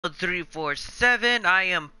347, I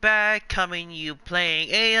am back coming you playing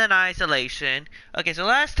Alien Isolation. Okay, so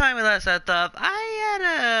last time we left off, I had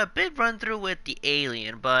a bit run through with the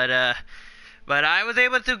alien, but I was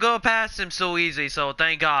able to go past him so easy, so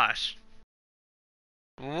thank gosh.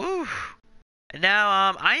 Woo! And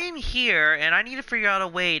now, I am here, and I need to figure out a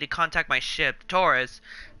way to contact my ship, Taurus.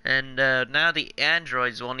 And now the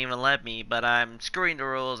androids won't even let me, but I'm screwing the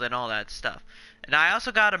rules and all that stuff. And I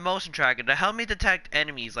also got a motion tracker to help me detect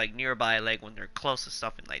enemies like nearby, like when they're close to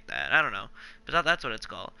something like that. I don't know, but that's what it's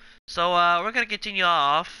called. So we're gonna continue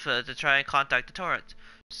off to try and contact the turrets.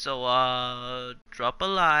 So drop a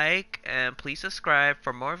like and please subscribe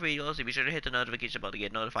for more videos. And be sure to hit the notification bell to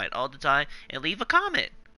get notified all the time, and leave a comment.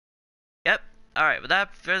 Yep. Alright,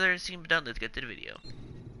 without further ado done, let's get to the video.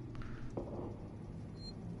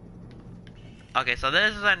 Okay, so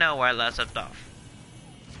this is I know where I last left off.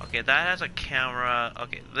 Okay, that has a camera.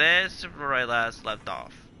 Okay, this is where I last left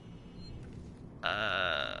off.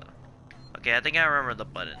 Okay, I think I remember the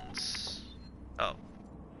buttons. Oh.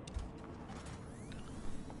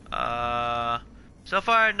 So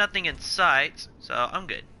far nothing in sight, so I'm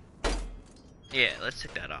good. Yeah, let's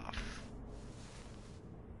take that off.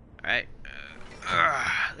 Alright.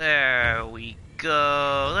 There we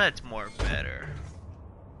go. That's more better.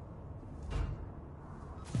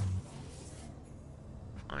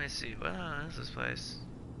 Let me see. What is this place?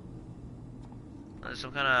 There's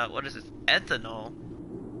some kind of, what is this? Ethanol.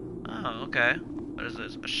 Oh, okay. What is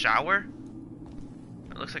this? A shower?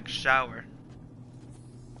 It looks like a shower.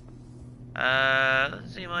 Doesn't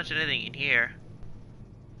see much of anything in here.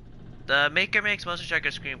 The maker makes motion tracker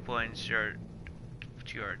screen points to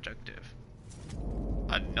your objective.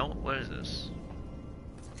 No, what is this?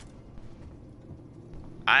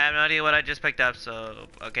 I have no idea what I just picked up, so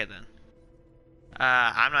okay then.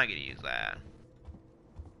 I'm not gonna use that.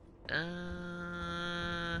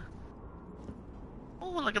 Oh,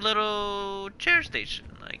 like a little chair station,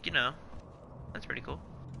 like, you know. That's pretty cool.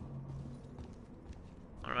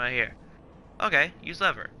 What about here? Okay, use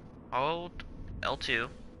lever. Hold L2.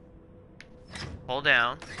 Hold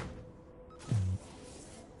down.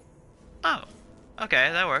 Oh,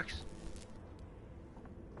 okay, that works.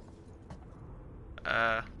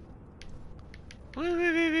 Woo, woo,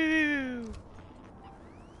 woo, woo, woo.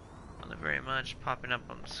 Not very much popping up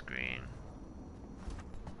on the screen.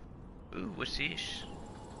 Ooh, what's this?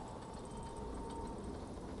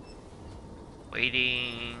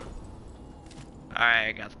 Waiting. Alright,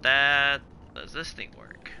 I got that. Does this thing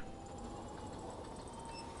work?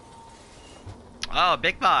 Oh,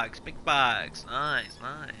 big box, big box. Nice,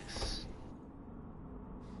 nice.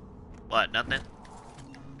 What, nothing?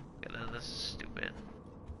 Okay, this is stupid.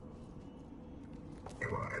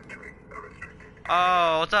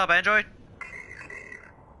 Oh, what's up, Android?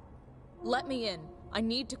 Let me in. I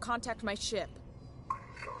need to contact my ship. I'm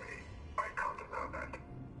sorry. I can't allow that.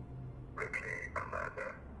 Ripley,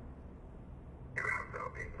 Amanda. You have now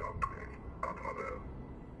been locked with Apollo.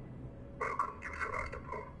 Welcome to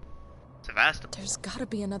Sevastopol. Sevastopol? There's gotta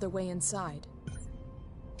be another way inside.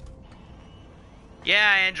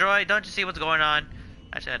 Yeah, Android, don't you see what's going on?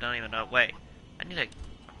 Actually, I don't even know. Wait, I need to...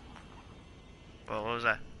 Well, what was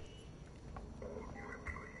that? All new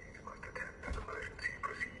employees must attend an emergency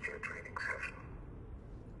procedure training session.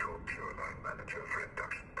 Talk to your line manager for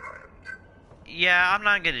induction times. Yeah, I'm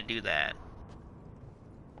not gonna do that.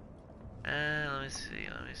 Let me see,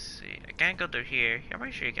 let me see. I can't go through here. I'm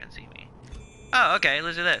pretty sure you can't see me. Oh, okay,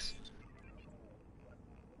 let's do this.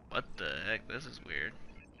 What the heck? This is weird.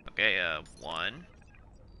 Okay, 1,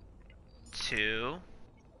 2,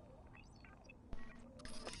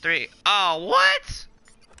 3. Oh, what?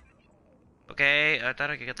 Okay, I thought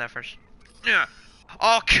I could get that first. Yeah.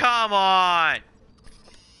 Oh, come on!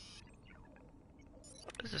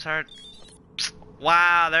 This is hard.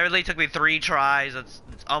 Wow, that really took me 3 tries. That's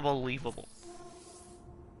unbelievable.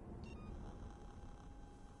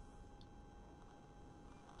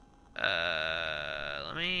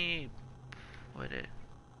 Let me put it.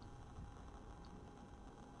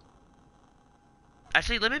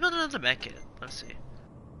 Actually, let me build another mech kit. Let's see.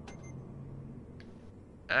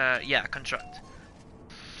 Yeah, construct.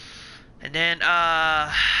 And then,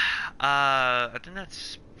 I think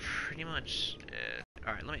that's pretty much it.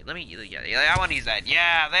 All right, let me, yeah, I want to use that.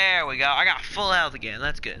 Yeah, there we go. I got full health again.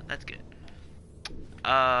 That's good. That's good.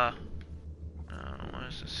 What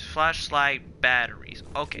is this? Flashlight batteries.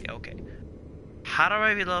 Okay, okay. How do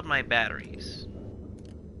I reload my batteries?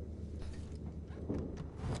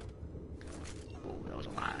 Oh, that was a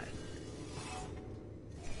lot.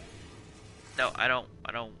 No, I don't.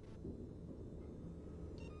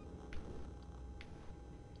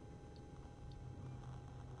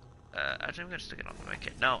 Actually, I'm gonna stick it on my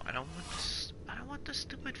kit. No, I don't want this. I don't want the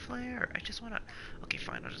stupid flare. I just wanna. Okay,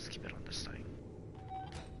 fine. I'll just keep it on this thing.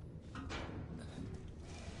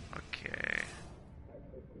 Okay.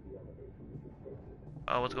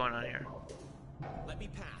 Oh, what's going on here? Let me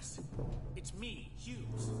pass. It's me,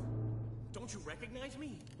 Hughes. Don't you recognize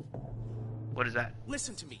me? What is that?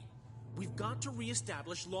 Listen to me. We've got to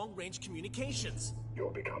re-establish long-range communications.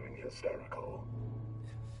 You're becoming hysterical.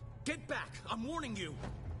 Get back! I'm warning you!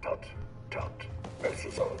 Tut, tut. Let's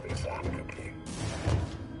resolve this amicably.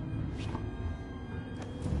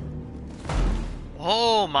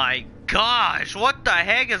 Oh my gosh! What the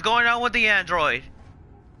heck is going on with the android?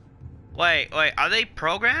 Wait, are they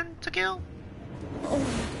programmed to kill?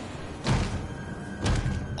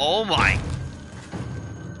 Oh my.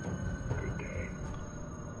 Good day.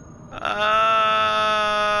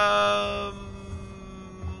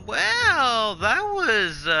 Well, that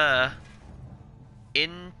was,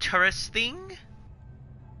 interesting.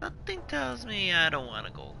 Something tells me I don't want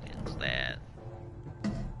to go against that.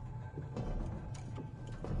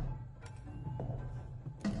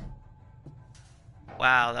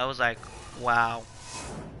 Wow, that was like, wow.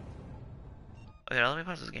 Okay, let me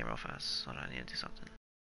pause this game real fast. Hold on, I need to do something.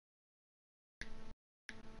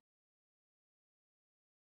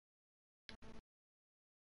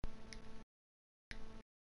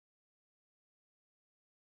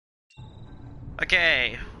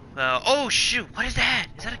 Okay. Oh shoot! What is that?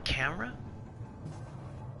 Is that a camera?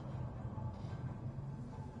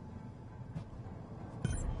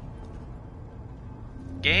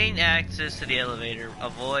 Gain access to the elevator.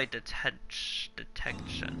 Avoid detection.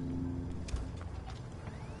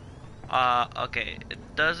 Okay.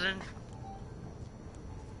 It doesn't.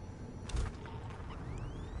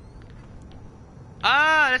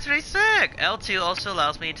 Ah, that's pretty sick. L2 also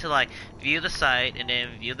allows me to like view the site and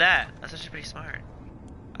then view that. That's actually pretty smart.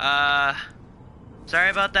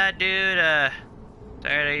 Sorry about that, dude. Sorry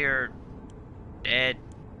that you're dead.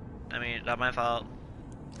 I mean, not my fault.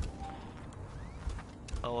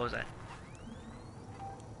 Oh, what was that?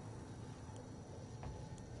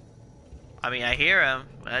 I mean, I hear him,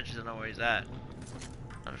 but I just don't know where he's at.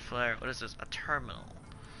 Not a flare. What is this? A terminal.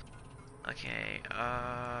 Okay,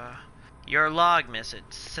 your log message.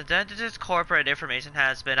 Sensitive corporate information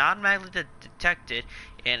has been automatically detected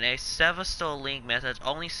in a Sevastol link message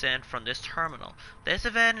only sent from this terminal. This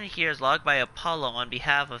event here is logged by Apollo on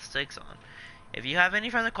behalf of Sixon. If you have any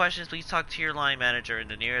further questions, please talk to your line manager and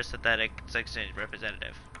the nearest synthetic Sixon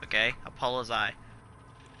representative. Okay? Apollo's I.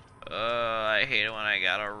 I hate it when I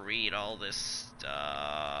gotta read all this stuff.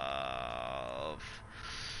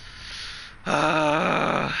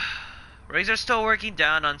 Rigs are still working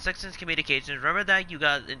down on Sexton's communications. Remember that you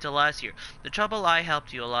got into last year. The trouble I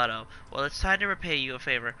helped you a lot of. Well, it's time to repay you a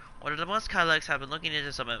favor. One of the most colleagues have been looking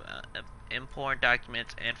into some important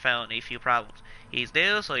documents and found a few problems. He's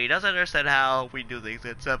new, so he doesn't understand how we do things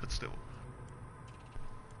at Sevastol.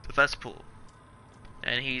 The first pool.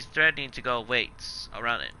 And he's threatening to go weights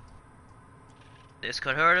around it. This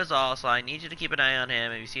could hurt us all, so I need you to keep an eye on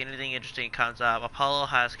him. If you see anything interesting comes up, Apollo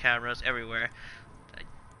has cameras everywhere. I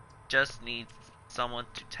just need someone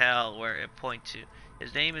to tell where it point to.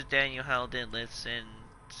 His name is Daniel Halden, lives in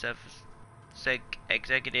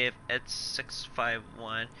Executive at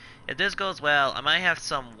 651. If this goes well, I might have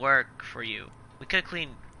some work for you. We could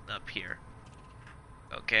clean up here.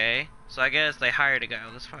 Okay, so I guess they hired a guy.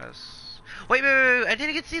 Let's fast. Wait, I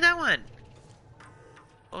didn't get to see that one.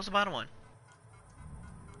 What was the bottom one?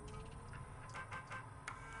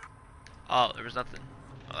 Oh, there was nothing.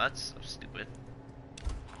 Oh, that's so stupid.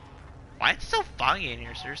 Why it's so foggy in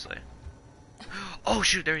here, seriously? Oh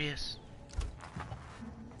shoot, there he is.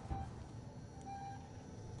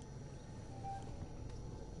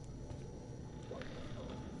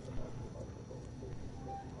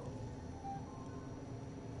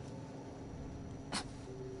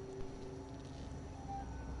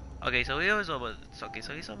 Okay, so he was over. Okay,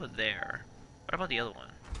 so he's over there. What about the other one?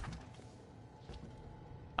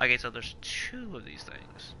 Okay, so there's two of these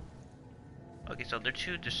things. Okay, so they're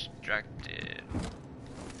too distracted.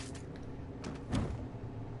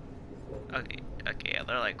 Okay, yeah,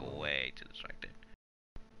 they're like way too distracted.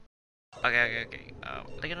 Okay. I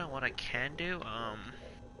think I know what I can do.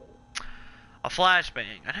 A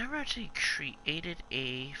flashbang. I never actually created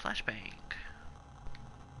a flashbang.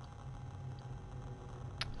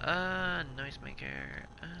 Noisemaker.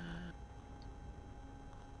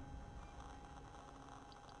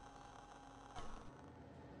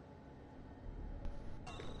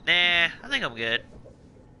 Nah, I think I'm good.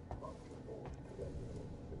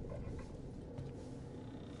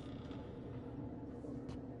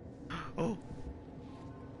 Oh.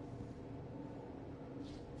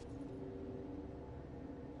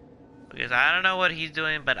 Because I don't know what he's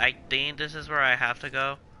doing, but I think this is where I have to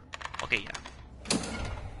go. Okay, yeah.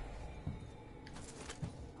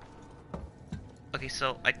 Okay,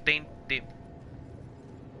 so I think the...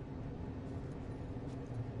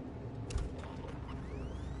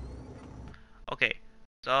 Okay,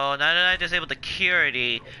 so now that I disabled the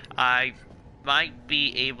security, I might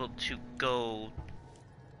be able to go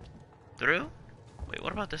through? Wait,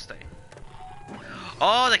 what about this thing?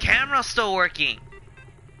 Oh, the camera's still working!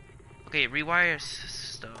 Okay, rewire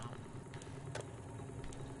system.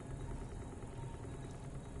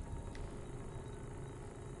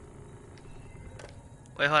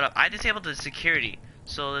 Wait, hold up. I disabled the security.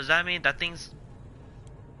 So does that mean that thing's...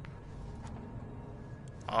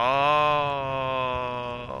 Oh.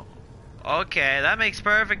 Okay, that makes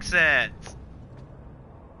perfect sense.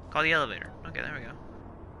 Call the elevator. Okay, there we go.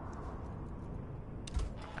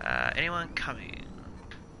 Anyone coming?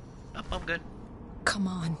 Nope, I'm good. Come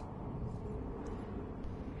on.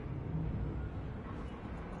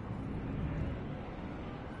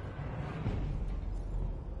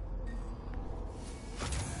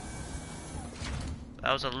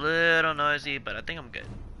 That was a little noisy, but I think I'm good.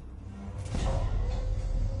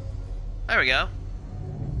 There we go.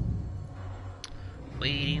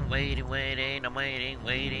 Waiting, waiting, waiting, I'm waiting,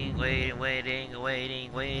 waiting, waiting, waiting,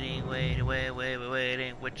 waiting, waiting, waiting,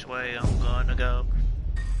 waiting, which way I'm gonna go.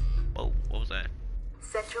 Whoa, what was that?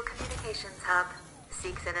 Central Communications Hub.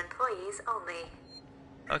 Seeks and employees only.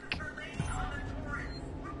 Okay.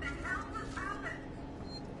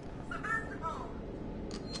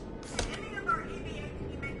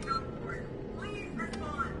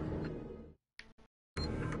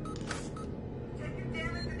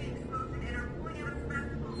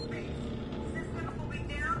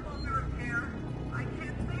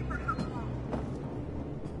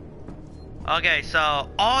 Okay, so,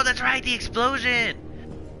 oh, that's right, the explosion.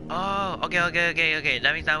 Oh, okay.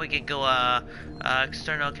 That means now we can go,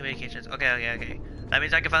 external communications. Okay. That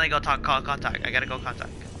means I can finally go call contact. I gotta go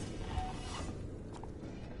contact.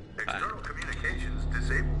 External communications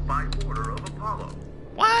disabled by order of Apollo.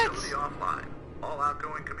 What? Facility offline. All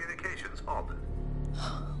outgoing communications halted.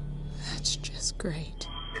 That's just great.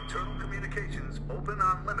 Internal communications open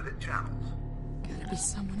on limited channels. Gotta be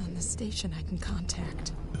someone on the station I can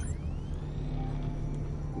contact.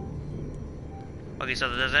 Okay,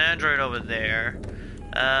 so there's an android over there.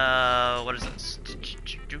 What is this?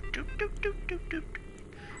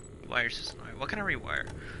 Wire system. Alright, what can I rewire?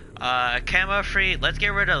 Camo free. Let's get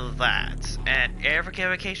rid of that. And air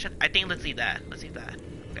purification. I think let's leave that. Let's leave that.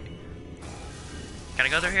 Okay. Can I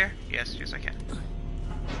go through here? Yes, I can.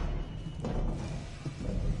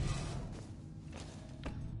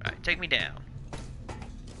 Alright, take me down.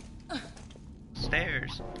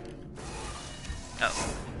 Stairs.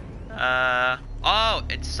 Oh. Oh,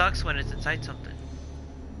 it sucks when it's inside something.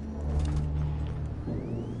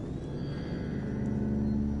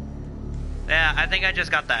 Yeah, I think I just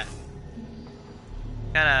got that.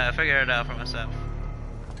 Gotta figure it out for myself.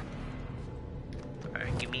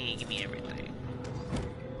 Alright, give me everything.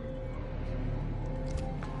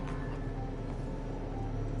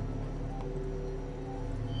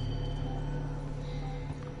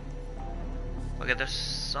 Okay, there's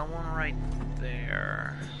someone right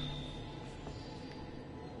there.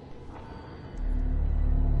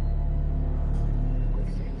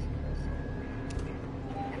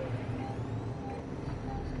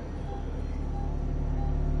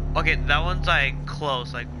 Okay, that one's like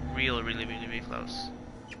close, like really close.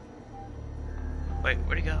 Wait,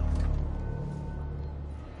 where'd he go?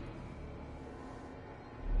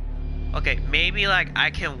 Okay, maybe like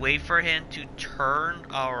I can wait for him to turn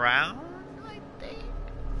around, I think.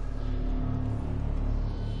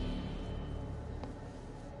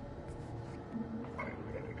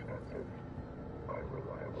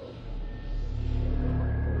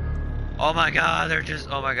 Oh my god, they're just,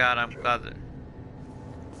 oh my god, I'm glad that.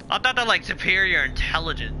 I thought they're like superior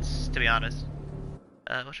intelligence, to be honest.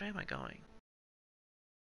 Which way am I going?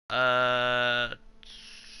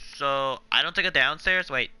 So I don't take it downstairs.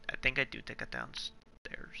 Wait, I think I do take it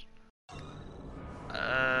downstairs.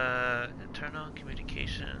 Internal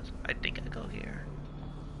communications. I think I go here.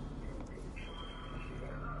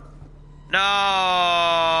 No!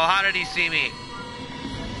 How did he see me?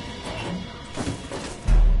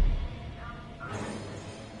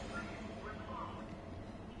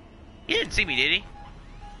 He didn't see me, did he?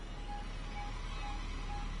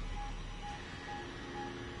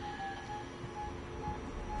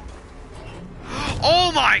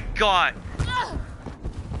 Oh my god!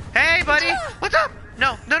 Hey, buddy! What's up?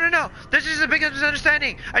 No. This is a big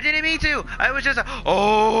misunderstanding. I didn't mean to. I was just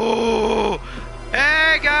oh!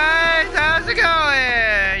 Hey, guys! it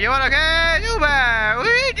going? You want okay? Uber.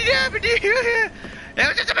 It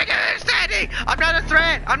was just a misunderstanding. I'm not a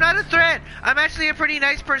threat. I'm not a threat. I'm actually a pretty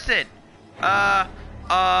nice person. I'm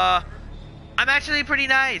actually pretty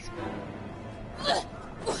nice.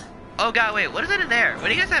 Oh god, wait, what is it in there? What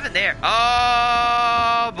do you guys have in there?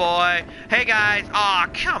 Oh boy. Hey guys. Aw,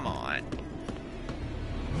 come on.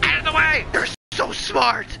 Out of the way! They're so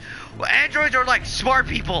smart! Well, androids are like smart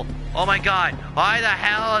people. Oh my god. Why the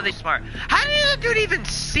hell are they smart? How did that dude even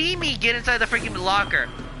see me get inside the freaking locker?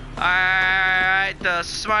 Alright, the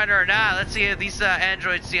smarter or not. Let's see if these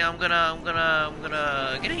androids see I'm gonna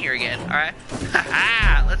get in here again. Alright.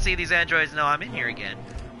 Haha! Let's see if these androids know I'm in here again.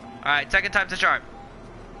 Alright, second time's a charm.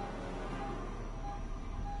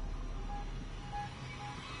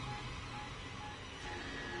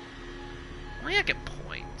 Only I can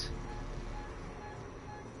point.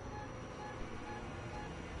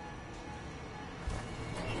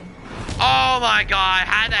 Oh my god,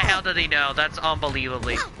 how the hell did he know? That's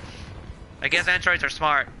unbelievably. I guess androids are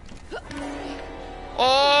smart.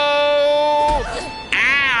 Oh!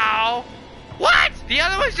 Ow! What? The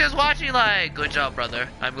other one's just watching like, good job, brother.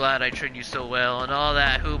 I'm glad I trained you so well and all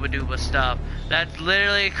that hooba dooba stuff. That's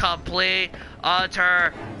literally complete,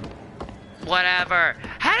 utter, whatever.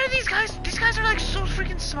 How do these guys are like so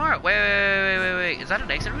freaking smart. Wait. Is that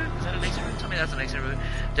an exit route? Is that an exit route? Tell me that's an exit route.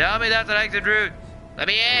 Tell me that's an exit route. Let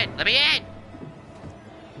me in! Let me in!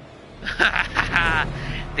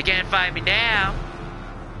 They can't find me now.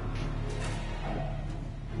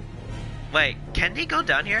 Wait, can they go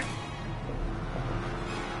down here?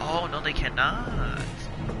 Oh, no, they cannot.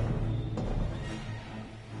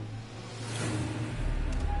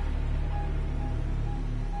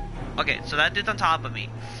 Okay, so that dude's on top of me.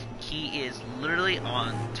 He is literally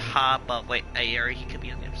on top of... Wait, he could be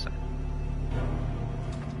on the other side.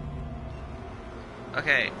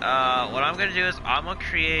 Okay, what I'm gonna do is I'm gonna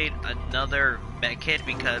create another med kit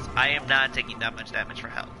because I am not taking that much damage for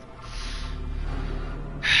health.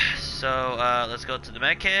 So, let's go to the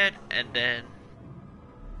med kit and then...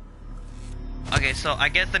 Okay, so I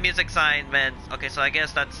guess the music sign meant... Okay, so I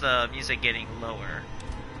guess that's the music getting lower.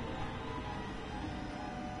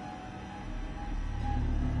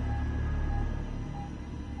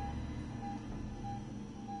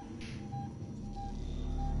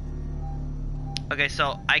 Okay,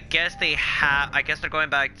 so I guess they're going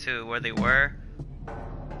back to where they were.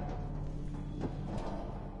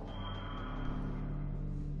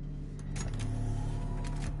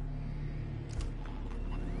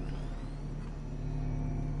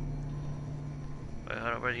 Wait,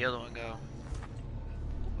 hold on, where'd the other one go?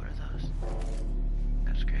 What are those?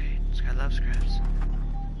 That's great. This guy loves scraps.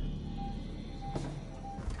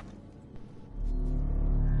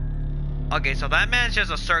 Okay, so that man's just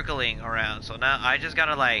a circling around. So now I just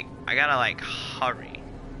gotta like, hurry.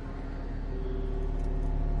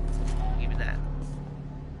 Give me that.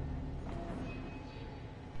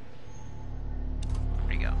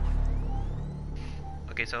 Where'd he go?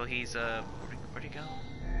 Okay, so he's where'd he go?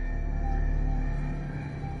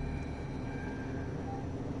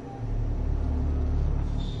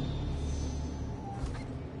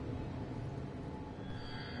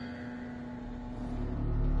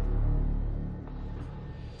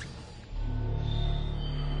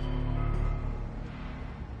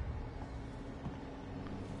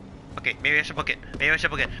 Okay, maybe I should book it. Maybe I should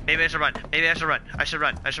book it. Maybe I should run. Maybe I should run. I should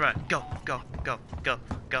run. I should run. Go.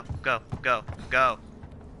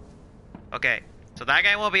 Okay, so that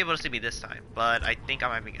guy won't be able to see me this time, but I think I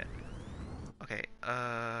might be good. Okay,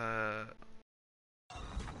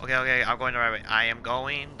 Okay, I'm going the right way. I am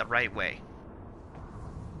going the right way.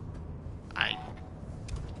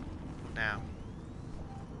 Now.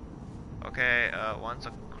 Okay, once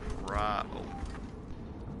across. Oh.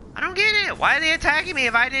 I don't get it. Why are they attacking me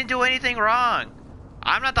if I didn't do anything wrong?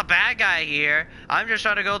 I'm not the bad guy here. I'm just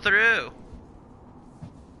trying to go through.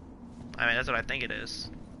 I mean, that's what I think it is.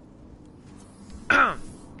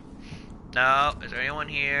 No, is there anyone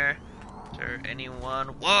here? Is there anyone?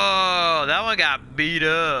 Whoa, that one got beat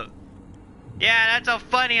up. Yeah, that's so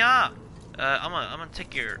funny, huh? I'm gonna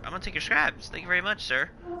take your scraps. Thank you very much, sir.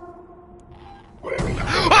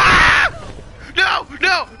 Ah! No!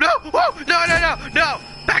 Whoa! No!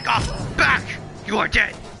 Back off! Back! You are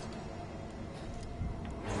dead!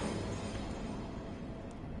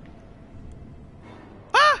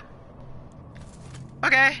 Ah!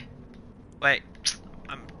 Okay. Wait.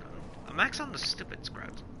 I'm max on the stupid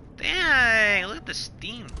scrubs. Dang! Look at the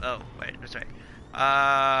steam. Oh, wait. That's right.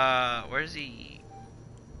 Where's he?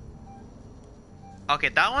 Okay,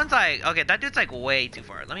 that one's like... Okay, that dude's like way too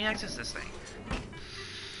far. Let me access this thing.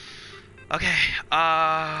 Okay,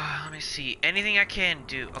 let me see. Anything I can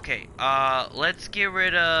do. Okay, let's get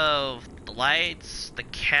rid of the lights, the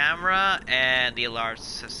camera, and the alarm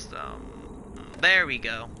system. There we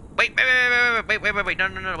go. Wait, no, wait.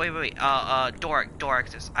 Door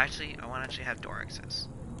access. Actually, I want to actually have door access.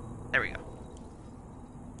 There we go.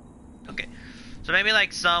 Okay, so maybe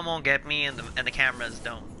like some won't get me and the cameras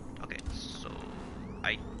don't. Okay, so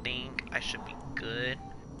I think I should be good.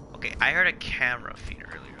 Okay, I heard a camera feed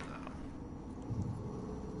earlier though.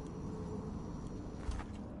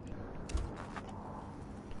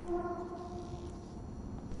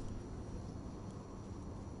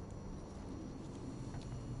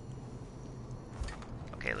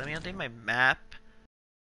 Okay, let me update my map.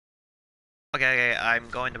 Okay, I'm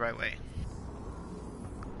going the right way.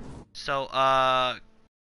 So, I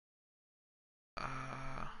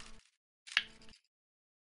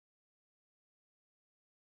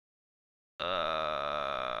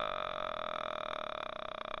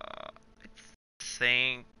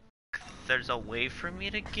think there's a way for me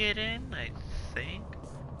to get in, I think.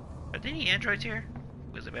 Are there any androids here?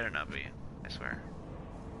 Because it better not be, I swear.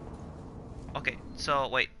 Okay, so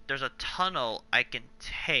wait, there's a tunnel I can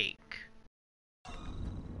take.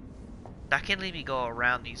 That can let me go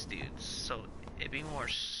around these dudes, so it'd be more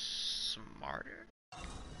smarter?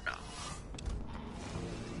 No.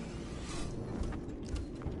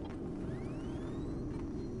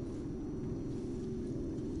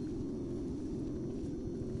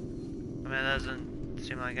 I mean, it doesn't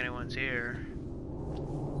seem like anyone's here.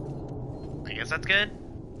 I guess that's good?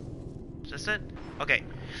 Is this it? Okay.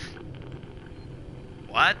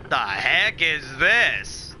 What the heck is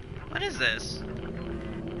this? What is this?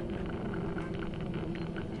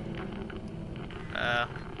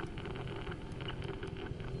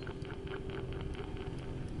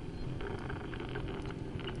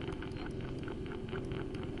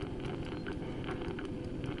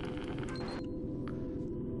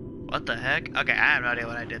 What the heck? Okay, I have no idea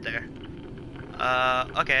what I did there.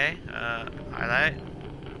 Okay. Highlight.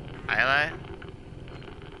 Highlight.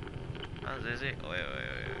 Oh, is it? Oh, wait.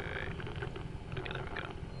 Okay, there we go.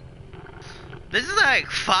 This is like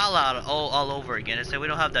Fallout all over again. It's like we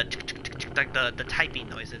don't have like the typing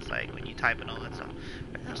noises like when you type and all that stuff.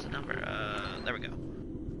 Where's the number? There we go.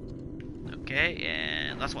 Okay,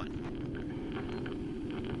 and last one.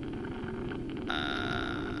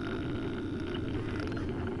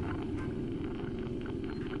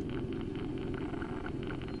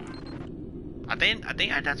 I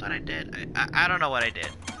think that's what I did. I don't know what I did.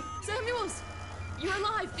 Samuels! You're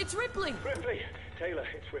alive! It's Ripley! Ripley! Taylor,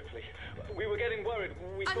 it's Ripley. We were getting worried.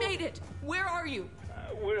 I made it! Where are you?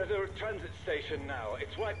 We're at a transit station now.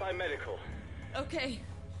 It's right by medical. Okay.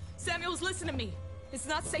 Samuels, listen to me. It's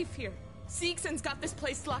not safe here. Seegson's got this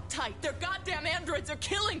place locked tight. Their goddamn androids are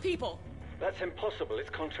killing people! That's impossible. It's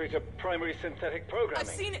contrary to primary synthetic programming. I've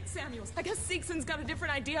seen it, Samuels. I guess Seegson's got a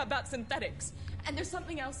different idea about synthetics. And there's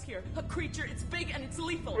something else here. A creature. It's big and it's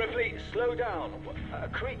lethal. Ripley, slow down. A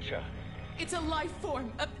creature? It's a life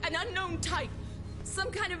form. An unknown type. Some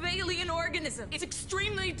kind of alien organism. It's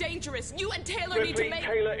extremely dangerous. You and Taylor need to make...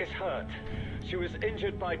 Ripley, Taylor is hurt. She was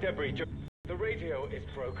injured by debris. The radio is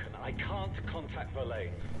broken. I can't contact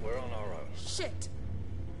Verlaine. We're on our own. Shit.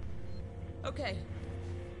 Okay.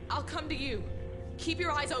 I'll come to you. Keep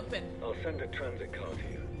your eyes open. I'll send a transit car to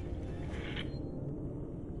you.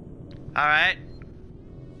 Alright.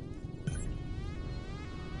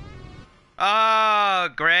 Oh,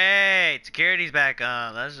 great! Security's back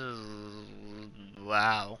on. That's just...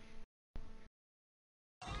 wow.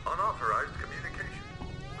 Unauthorized communication.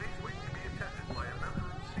 Please wait to be attended by a member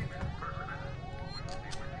of Seegson personnel.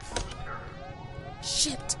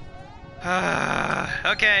 Shit.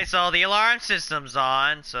 Okay, so the alarm system's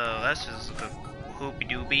on, so that's just a hoopy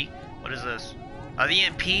doopy. What is this? Oh, the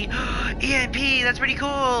EMP? EMP! That's pretty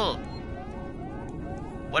cool!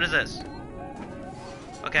 What is this?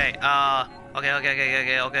 Okay, okay. I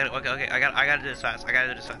gotta do this fast.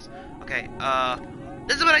 Okay,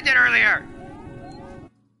 this is what I did earlier!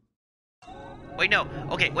 Wait, no.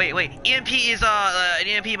 Okay, wait. EMP is, an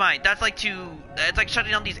EMP mine. That's like it's like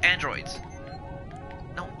shutting down these androids.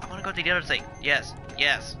 No, I wanna go to the other thing. Yes.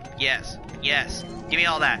 Give me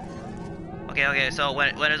all that. Okay, so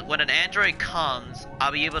when an android comes,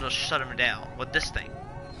 I'll be able to shut him down with this thing.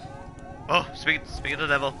 Oh, speak of the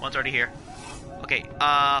devil, one's already here. Okay,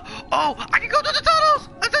 oh, I can go through the tunnels!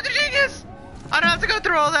 I'm such a genius! I don't have to go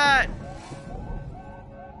through all that!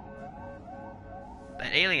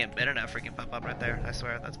 That alien better not freaking pop up right there, I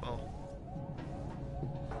swear, that's bull.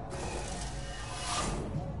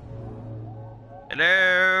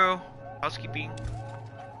 Hello? Housekeeping.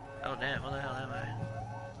 Oh damn, what the hell am I?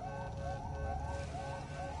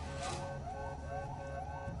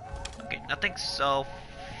 Nothing so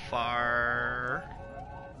far.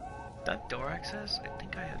 That door access? I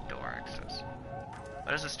think I have door access.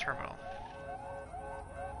 What is this terminal?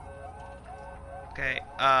 Okay,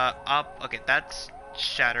 up. Okay, that's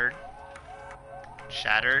shattered.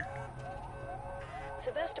 Shattered.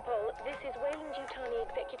 Sebastopol, this is Wayland-Yutani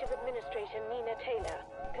Executive Administrator Nina Taylor,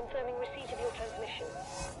 confirming receipt of your transmission.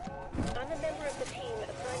 I'm a member of the team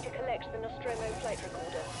assigned to collect the Nostromo flight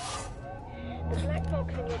recorder. The black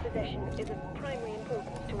box in your possession is of primary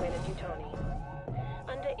importance to Wayland-Yutani.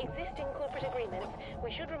 Under existing corporate agreements,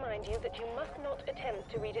 we should remind you that you must not attempt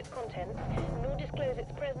to read its contents, nor disclose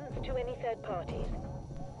its presence to any third parties.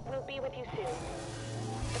 We'll be with you soon.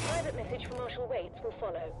 A private message from Marshal Waits will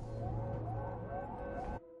follow.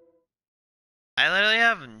 I literally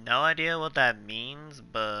have no idea what that means,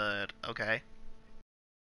 but okay.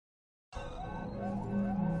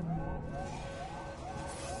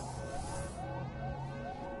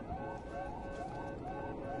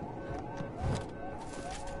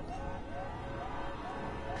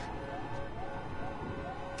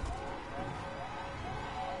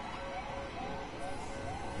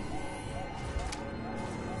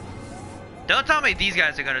 Don't tell me these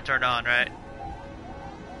guys are gonna turn on, right?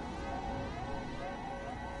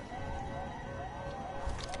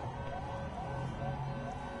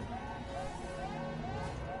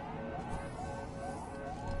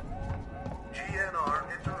 GNR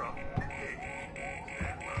interrupt.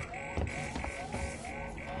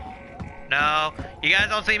 No, you guys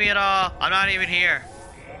don't see me at all. I'm not even here.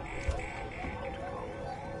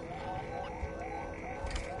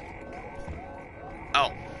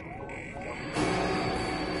 Oh.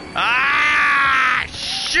 Ah!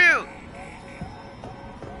 Shoot!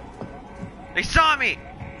 They saw me!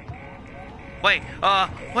 Wait,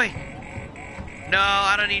 wait. No,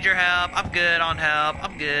 I don't need your help. I'm good on help.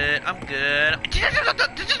 I'm good. I'm good. Just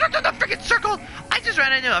ran into the freaking circle! I just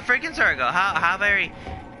ran into a freaking circle. How very...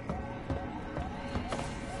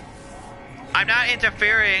 I'm not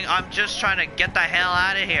interfering. I'm just trying to get the hell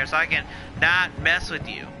out of here so I can not mess with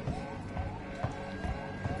you.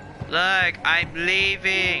 Look, I'm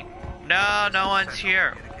leaving. No, no one's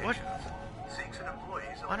here. What?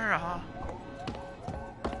 I don't know.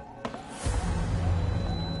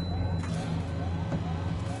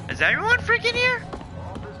 Is everyone freaking here?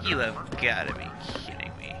 You have gotta be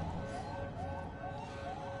kidding me.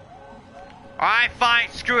 Alright, fine.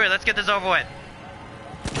 Screw it. Let's get this over with.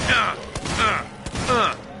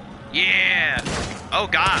 Yeah. Oh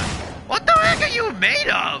god. What the heck are you made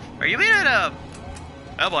of? Are you made out of...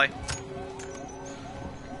 Oh boy.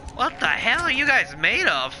 What the hell are you guys made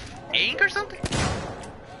of? Ink or something?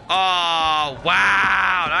 Oh,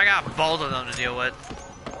 wow. I got both of them to deal with.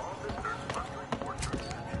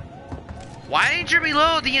 Why didn't you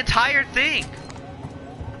reload the entire thing?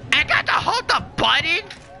 I got to hold the button?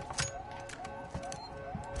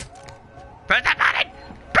 Press the button!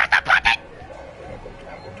 Press the button!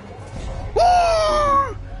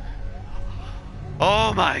 Woo!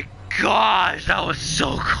 Oh my gosh, that was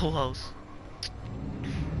so close.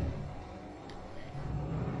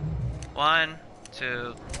 1,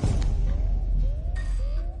 2.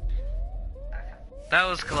 That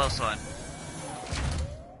was a close one.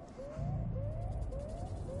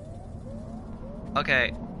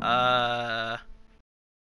 Okay,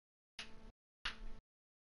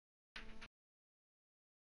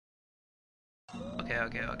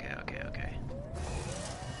 Okay.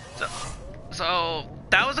 So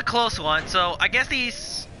that was a close one. So I guess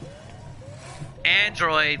these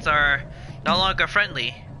androids are no longer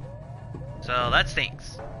friendly. So that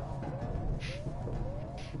stinks.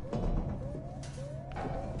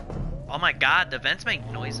 Oh my god, the vents make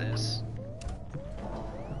noises.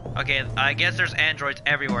 Okay, I guess there's androids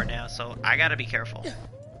everywhere now, so I gotta be careful.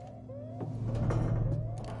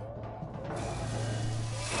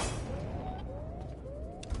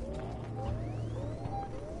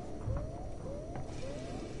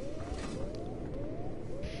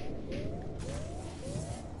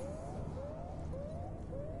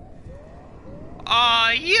 Oh,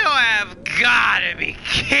 you have gotta be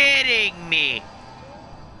kidding me!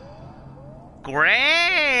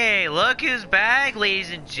 Great! Look who's back,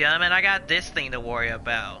 ladies and gentlemen. I got this thing to worry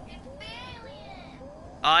about.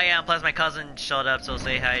 Oh yeah, and plus my cousin showed up, so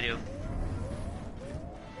say hi to.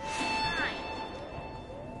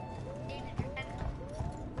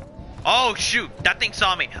 Oh shoot, that thing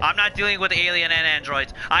saw me. I'm not dealing with alien and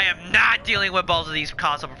androids. I am not dealing with both of these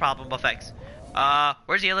cause of problem effects.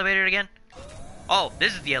 Where's the elevator again? Oh,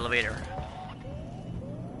 this is the elevator.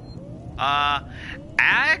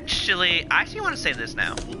 Actually, I actually want to save this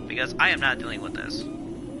now because I am not dealing with this.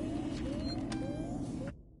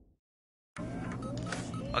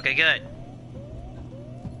 Okay, good.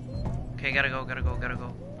 Okay, gotta go, gotta go, gotta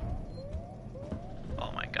go.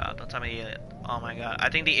 Oh my god, don't tell me the alien. Oh my god. I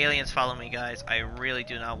think the aliens follow me, guys. I really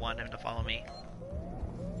do not want him to follow me.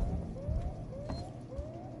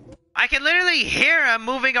 I can literally hear him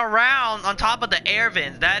moving around on top of the air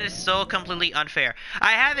vents. That is so completely unfair.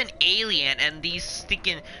 I have an alien and these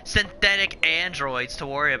stinking synthetic androids to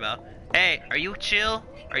worry about. Hey, are you chill?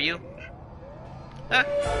 Are you?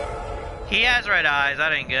 He has red eyes.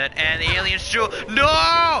 That ain't good. And the alien's true.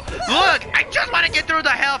 No! Look! I just want to get through the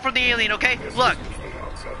hell from the alien, okay? Look.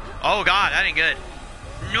 Oh god, that ain't good.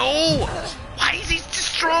 No! Why is he so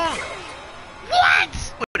strong?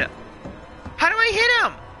 What? How do I hit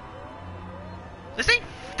him?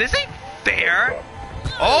 This ain't fair.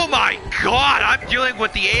 Oh my god, I'm dealing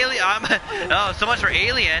with the alien. Oh, so much for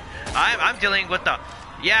alien. I'm dealing with the.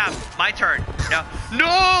 Yeah, my turn.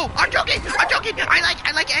 No, I'm joking.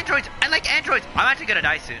 I like androids. I'm actually gonna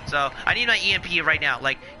die soon, so I need my EMP right now.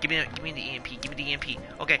 Like, give me the EMP. Give me the EMP.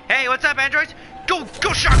 Okay. Hey, what's up, androids? Go,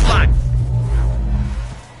 shark block.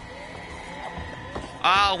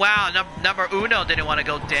 Oh wow, number uno didn't want to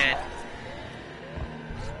go dead.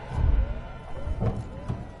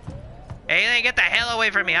 Alien, get the hell away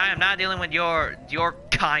from me. I am not dealing with your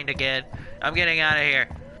kind again. I'm getting out of here.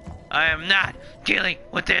 I am not dealing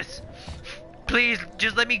with this. Please,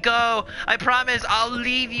 just let me go. I promise I'll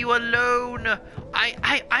leave you alone.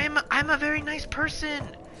 I'm a very nice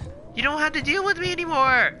person. You don't have to deal with me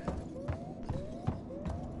anymore.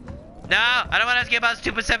 No, I don't want to ask you about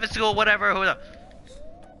stupid 7 school, whatever. Who the...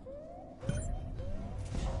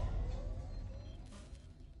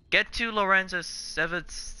 Get to Lorenzo's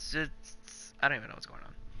 7th... I don't even know what's going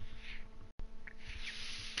on.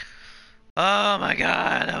 Oh my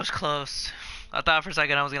god, that was close. I thought for a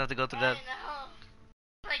second I was gonna have to go through that. I know.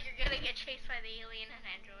 Like you're gonna get chased by the alien and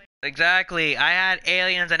android. Exactly. I had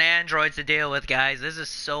aliens and androids to deal with, guys. This is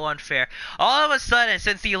so unfair. All of a sudden,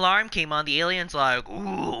 since the alarm came on, the alien's like,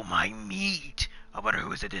 ooh, my meat. I wonder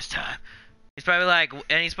who is it this time. He's probably like,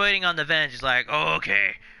 and he's waiting on the vent. He's like, oh,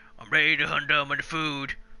 okay, I'm ready to hunt down my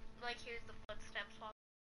food. Like here's the footsteps.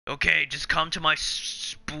 Okay, just come to my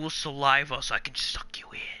spool saliva so I can suck you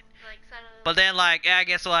in. Like, but then, like, yeah,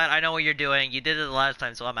 guess what? I know what you're doing. You did it the last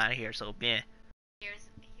time, so I'm out of here. So, yeah. Here's the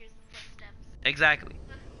footsteps. Exactly.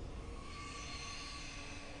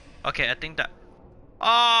 Okay, I think that...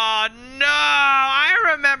 Oh, no! I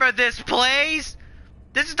remember this place!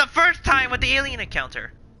 This is the first time with the alien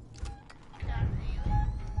encounter.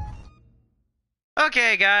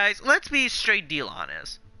 Okay, guys, let's be straight deal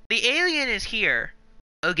honest. The alien is here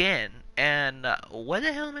again, and what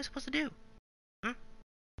the hell am I supposed to do?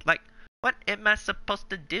 Like, what am I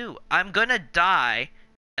supposed to do? I'm gonna die,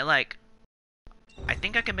 and like, I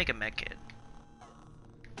think I can make a med kit.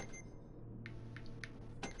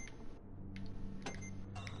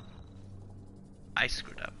 I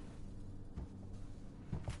screwed up.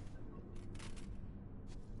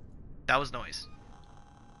 That was noise.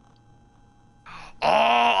 Oh,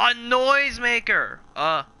 a noisemaker!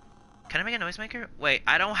 Can I make a noisemaker? Wait,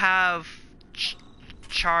 I don't have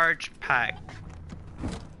charge pack.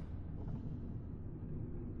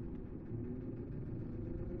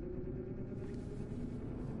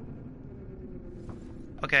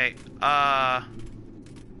 Okay,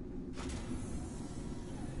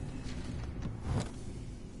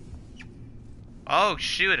 oh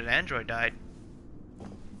shoot, an android died.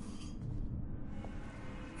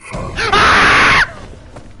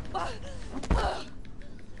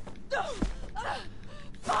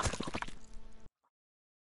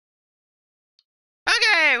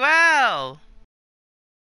 Okay, well.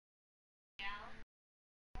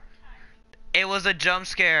 It was a jump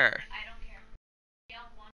scare. I don't care. Yell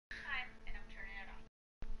one time and I'm turning it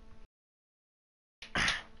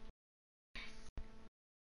off.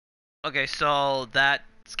 Okay, so that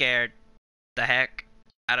scared the heck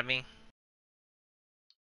out of me.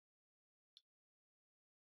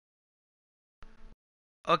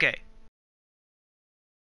 Okay.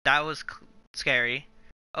 That was scary.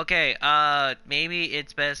 Okay, maybe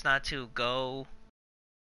it's best not to go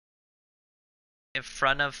in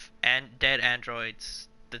front of dead androids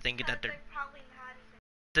to think that they're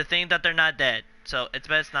not dead. So it's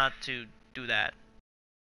best not to do that.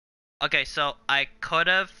 Okay, so I could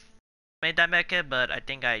have made that mecha, but I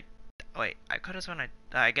think I could have sworn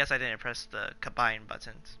I guess I didn't press the combine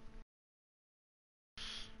buttons.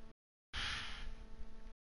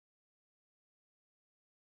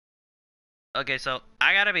 Okay, so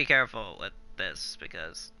I gotta be careful with this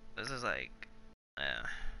because this is like,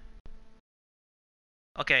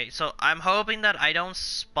 okay, so I'm hoping that I don't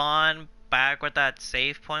spawn back where that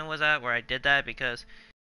save point was at, where I did that, because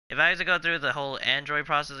If I have to go through the whole Android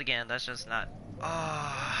process again, that's just not...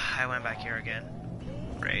 Oh, I went back here again.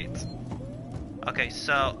 Great. Okay,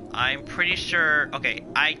 so I'm pretty sure... Okay,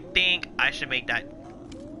 I think I should make that...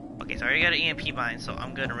 Okay, so I already got an EMP mine, so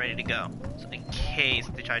I'm good and ready to go. So in case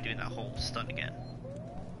they try doing that whole stun again.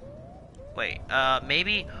 Wait,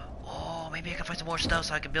 maybe... Oh, maybe I can find some more stuff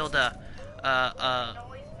so I can build a...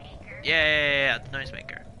 Noisemaker. Yeah, the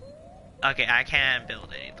noisemaker. Okay, I can't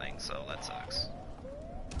build anything, so that sucks.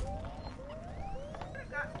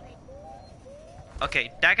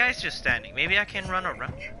 Okay, that guy's just standing. Maybe I can run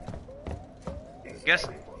around. Guess.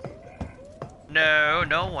 No,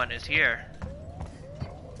 no one is here.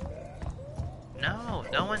 No,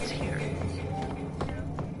 no one's here.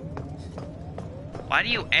 Why do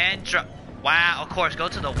you Wow, of course, go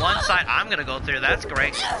to the one side I'm gonna go through. That's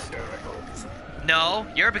great. No,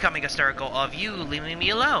 you're becoming hysterical of you leaving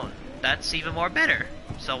me alone. That's even more better.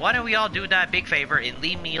 So why don't we all do that big favor and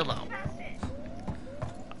leave me alone?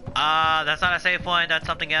 That's not a save point, that's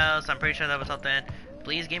something else. I'm pretty sure that was something.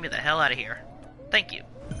 Please get me the hell out of here. Thank you.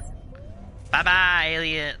 Bye-bye,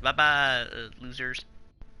 alien. Bye-bye, losers.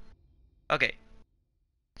 Okay.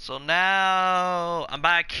 So now, I'm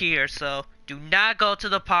back here, so do not go to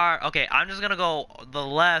the part. Okay, I'm just gonna go the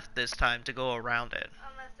left this time to go around it.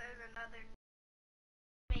 Unless there's another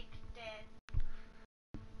fake dead.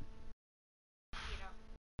 You know.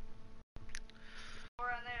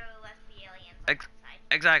 Or unless the aliens on that side.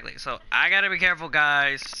 Exactly. So I gotta be careful,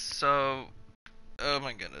 guys. So, oh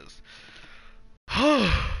my goodness.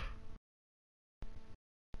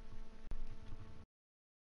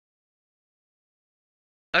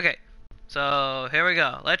 Okay. So here we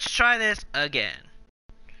go. Let's try this again.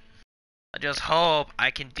 I just hope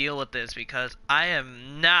I can deal with this because I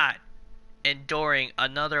am not enduring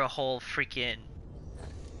another whole freaking.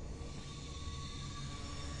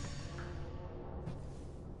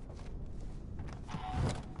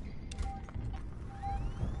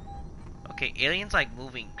 Okay, aliens like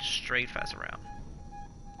moving straight fast around.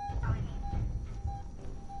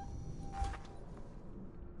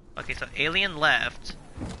 Okay, so alien left.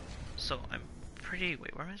 So I'm pretty...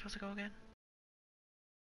 Wait, where am I supposed to go again?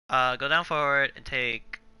 Go down forward and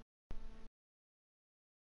take...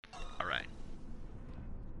 Alright.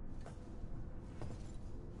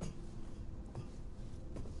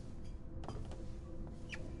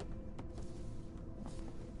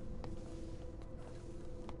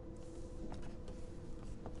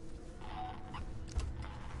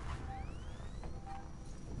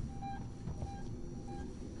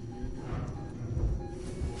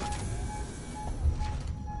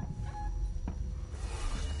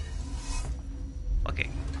 Okay,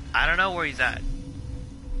 I don't know where he's at.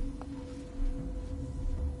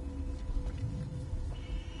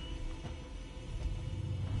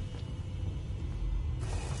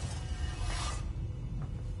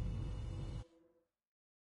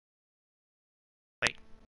 Wait.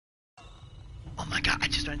 Oh my god, I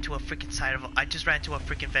just ran into a freaking side of I just ran into a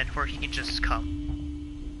freaking vent where he can just come.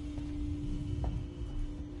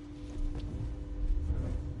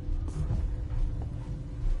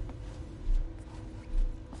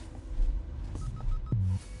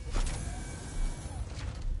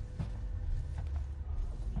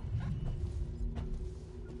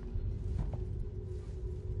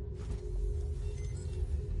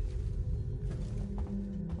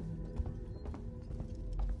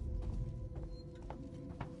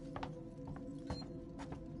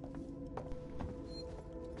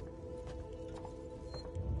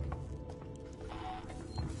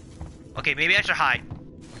 Okay, maybe I should hide.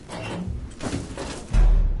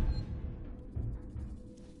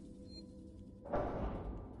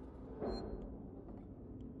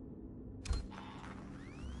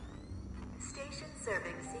 Station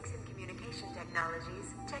serving Seegson Communication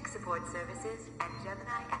Technologies, Tech Support Services, and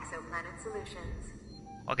Gemini Exoplanet Solutions.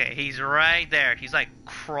 Okay, he's right there. He's like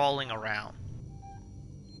crawling around.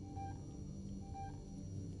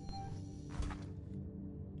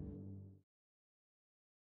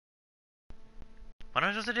 What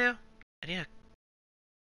am I supposed to do? I need a...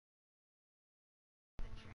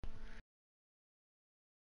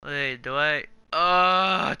 Wait, do I...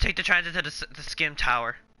 take the transit to the skim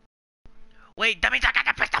tower. Wait, that means I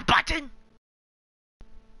gotta press the button!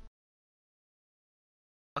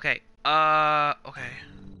 Okay, okay.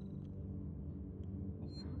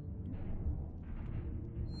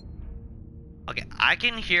 Okay, I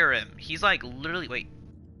can hear him. He's like literally... Wait,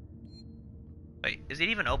 is it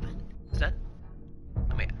even open? Is that...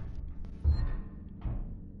 I mean...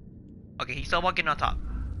 Okay, he's still walking on top.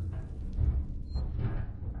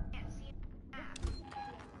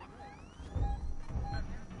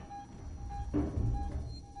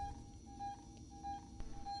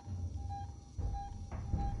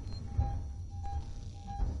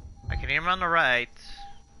 need him on the right.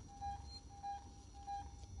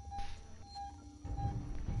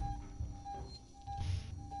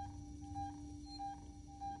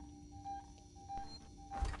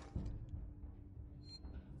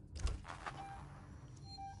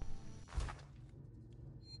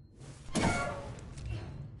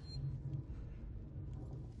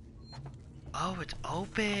 Oh, it's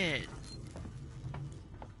open.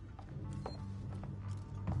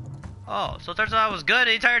 Oh, so it turns out I was good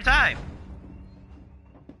the entire time.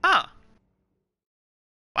 Huh.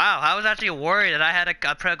 Wow, I was actually worried that I had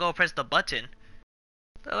to go press the button.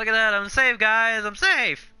 So look at that, I'm safe, guys. I'm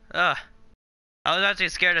safe. Ugh. I was actually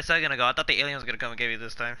scared a second ago. I thought the alien was gonna come and get me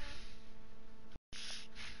this time.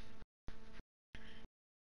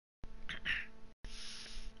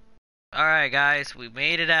 Alright, guys, we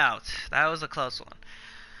made it out. That was a close one.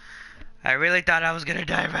 I really thought I was gonna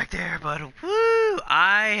die back there, but woo!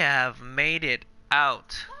 I have made it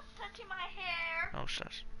out. Stop touching my hair. Oh,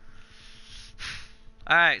 shush.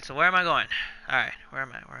 Alright, so where am I going? Alright, where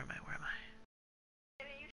am I?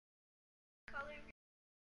 Color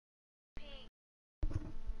pink.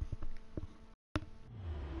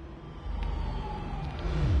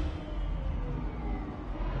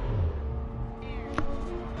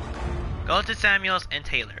 Go to Samuels and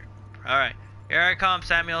Taylor. Alright, here I come,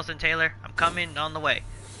 Samuels and Taylor. I'm coming on the way.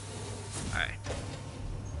 Alright.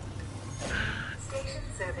 Station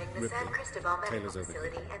serving the San Cristobal Medical Taylor's over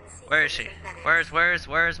Facility here. and Seegson Where is she? Medics.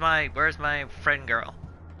 Where's my friend girl?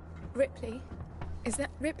 Ripley? Is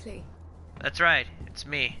that Ripley? That's right, it's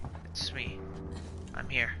me. It's me. I'm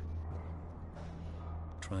here.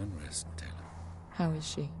 Try and rest, Taylor. How is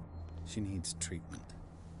she? She needs treatment.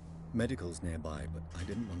 Medical's nearby, but I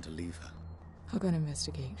didn't want to leave her. I'll go and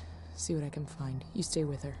investigate. See what I can find. You stay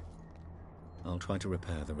with her. I'll try to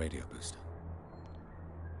repair the radio booster.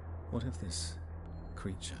 What if this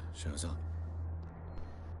creature shows up?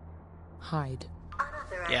 Hide.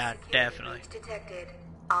 Unauthorized Yeah, security definitely. breach detected.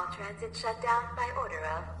 All transit shut down by order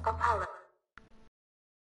of Apollo.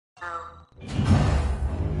 Oh.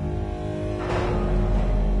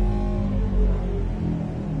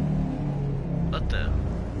 What the?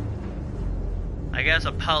 I guess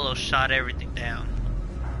Apollo shot everything down.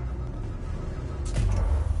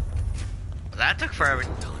 That took forever.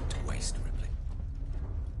 Time to waste, Ripley.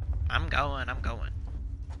 I'm going. Alright,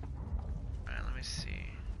 let me see.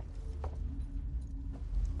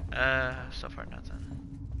 So far nothing.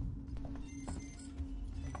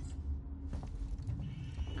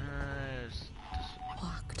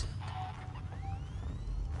 Locked.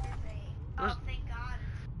 Oh, thank God.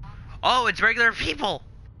 Oh, it's regular people!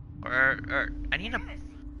 Or, I need a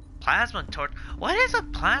plasma torch. What is a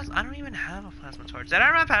plasma? I don't even have a plasma torch. Did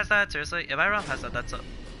I run past that? Seriously? If I run past that, that's a...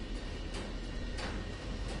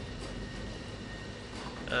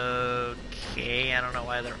 Okay, I don't know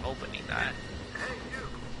why they're opening that. Hey, you!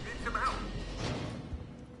 Need some help?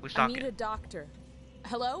 Who's I talking? need a doctor.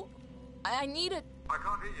 Hello? I need a... I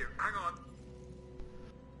can't hear you. Hang on.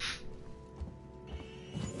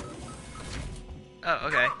 Oh,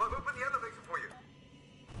 okay. Come on, I'll open the elevator for you.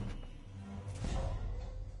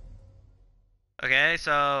 Okay,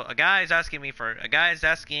 so a guy's asking for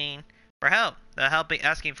help.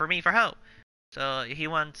 Asking for me for help. So he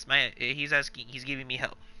wants he's giving me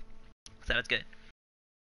help. So that's good.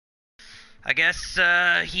 I guess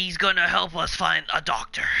he's gonna help us find a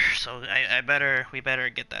doctor. So we better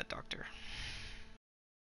get that doctor.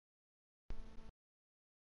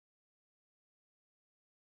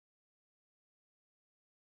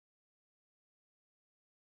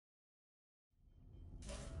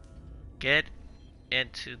 Get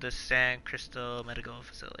into the San Cristobal Medical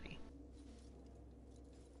Facility.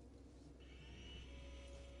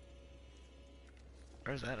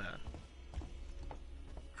 Where's that at?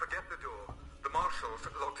 Forget the door. The marshals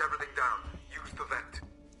locked everything down. Use the vent.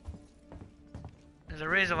 There's a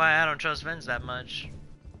reason why I don't trust vents that much.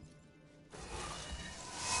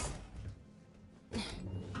 Relax.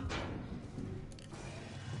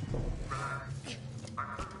 I'm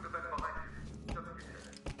closing the vent behind you. Just be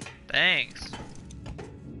safe. Thanks.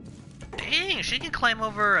 Dang, she can climb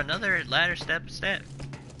over another ladder step.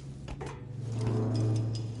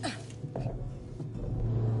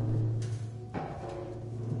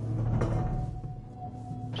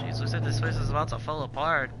 Jeez, looks like this place is about to fall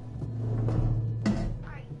apart.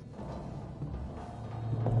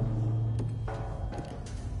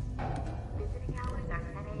 Visiting hours are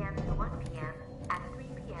 10 a.m. to 1 p.m. and 3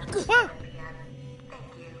 p.m. to Woo! 7 p.m. Thank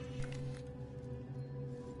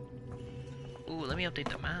you. Ooh, let me update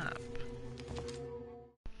the map.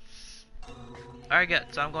 Alright, good.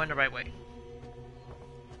 So I'm going the right way.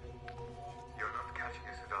 You're not catching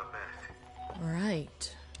us at our best.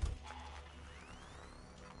 Right.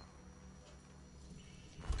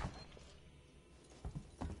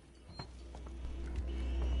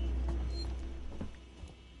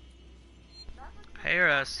 Here,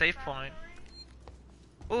 a safe point.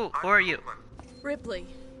 Ooh, who are you? Ripley,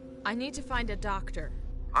 I need to find a doctor.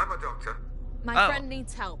 I'm a doctor. My friend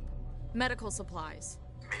needs help. Medical supplies.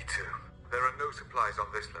 Me too. There are no supplies on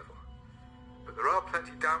this level. But there are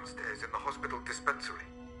plenty downstairs in the hospital dispensary.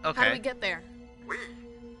 Okay. How do we get there? We?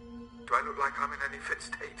 Do I look like I'm in any fit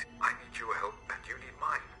state? I need your help and you need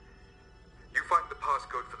mine. You find the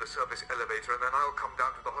passcode for the service elevator and then I'll come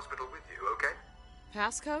down to the hospital with you, okay?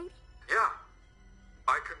 Passcode? Yeah.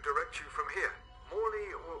 I can direct you from here.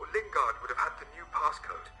 Morley or Lingard would have had the new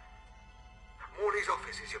passcode. Morley's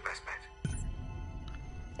office is your best bet.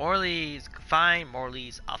 Find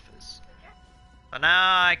Morley's office. So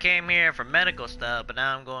now I came here for medical stuff, but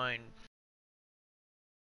now I'm going...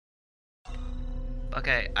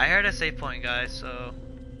 Okay, I heard a save point, guys, so...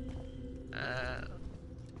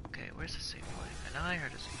 okay, where's the save point? I know I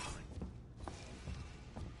heard a save point.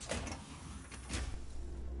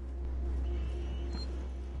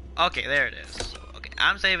 Okay, there it is. So, okay,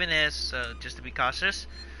 I'm saving this, just to be cautious,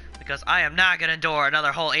 because I am not gonna endure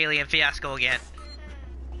another whole alien fiasco again.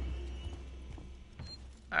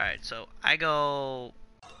 Alright, so I go...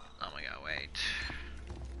 Oh my god, wait.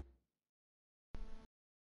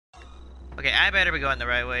 Okay, I better be going the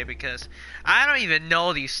right way because I don't even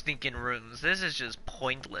know these stinking rooms. This is just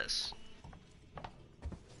pointless.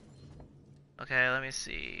 Okay, let me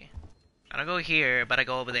see. I don't go here, but I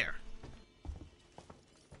go over there.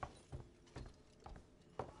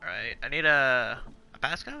 Alright, I need a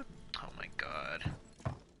passcode? Oh my god.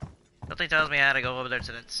 Something tells me I had to go over there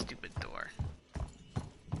to that stupid door.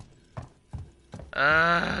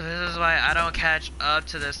 This is why I don't catch up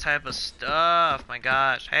to this type of stuff. My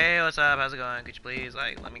gosh. Hey, what's up? How's it going? Could you please,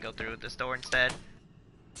 like, let me go through this door instead?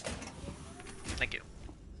 Thank you.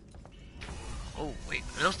 Oh, wait.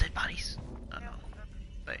 Are those dead bodies? Oh, no.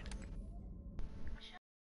 Wait.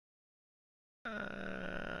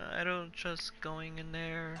 I don't trust going in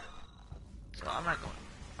there. So I'm not going.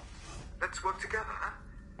 Let's work together, huh?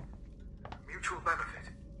 Mutual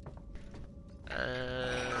benefit.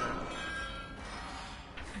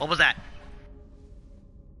 What was that?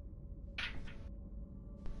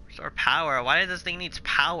 Restore power. Why does this thing need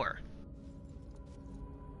power?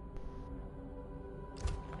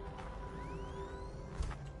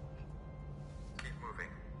 Keep moving.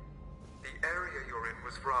 The area you're in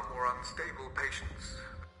was for our more unstable patients.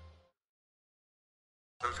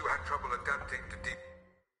 Those who had trouble adapting to deep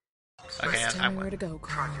Okay, space. Tell me where to go,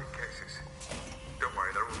 Carl. Tragic cases. Don't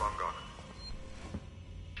worry, they're all long gone.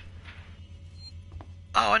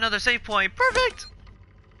 Oh, another save point. Perfect!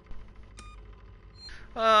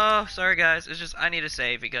 Oh, sorry guys. It's just I need to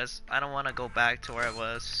save because I don't want to go back to where I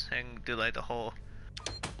was and do like the whole...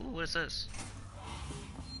 Ooh, what is this?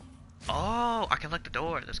 Oh, I can lock the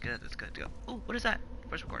door. That's good. That's good to go. Ooh, what is that?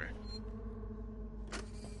 Voice recorder.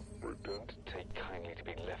 Don't take kindly to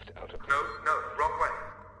be left out of... No, wrong way.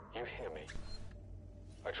 You hear me?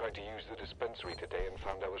 I tried to use the dispensary today and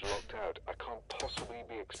found I was locked out. I can't possibly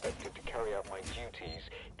be expected to carry out my duties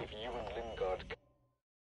if you and Lingard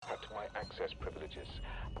cut my access privileges.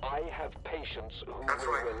 I have patients who That's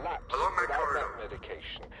will right. relapse Along that without corridor. that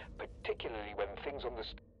medication, particularly when things on the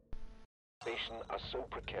station are so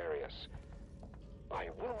precarious. I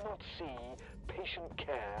will not see patient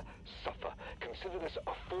care suffer. Consider this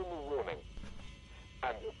a formal warning.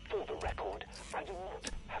 And for the record, I do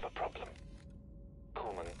not have a problem.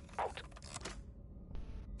 Coleman out.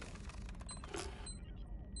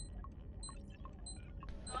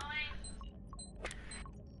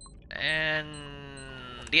 And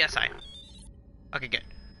the SI. Okay, good.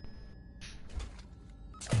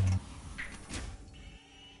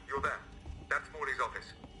 You're there. That's Morley's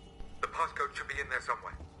office. The passcode should be in there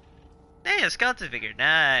somewhere. Hey, a skeleton figure.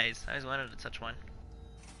 Nice. I always wanted to touch one.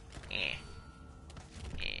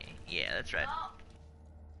 Yeah, that's right.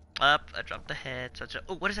 Up, I dropped the head. Such a.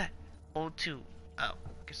 Oh, what is that? Hold 2. Oh, I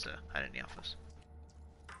guess hide in the office.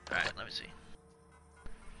 Alright, let me see.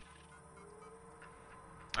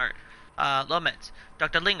 Alright. Lomens.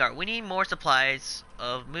 Dr. Lingard, we need more supplies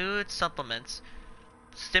of mood supplements,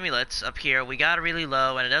 stimulants up here. We got really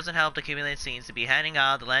low, and it doesn't help the accumulated scenes to be handing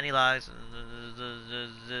out the landing logs. I'm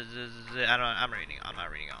not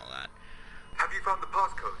reading all that. Have you found the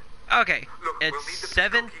passcode? Okay, Look, it's we'll need the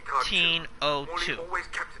physical key card too. 1702. Morley always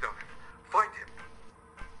kept it on him. Find him.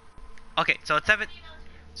 Okay, so it's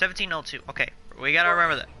 1702. Okay, we gotta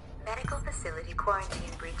remember that. Medical facility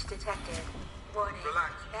quarantine breach detected. Warning.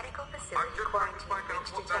 Relax. Medical I'm facility just trying to quarantine find out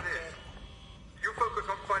breach what that detected. is. You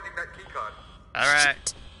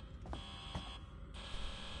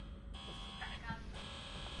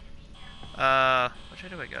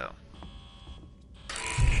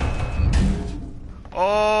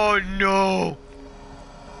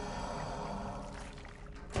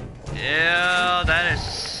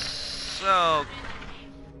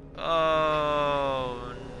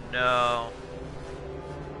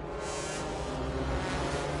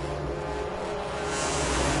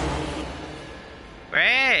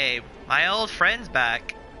Hey, my old friend's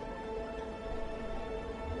back.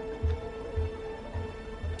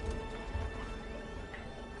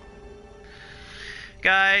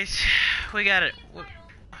 Guys, we got it.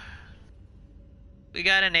 We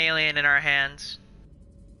got an alien in our hands.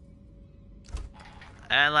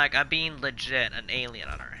 And like, I'm being legit, an alien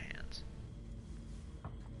on our hands.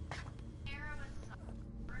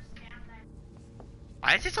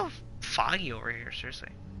 Why is it so foggy over here, seriously?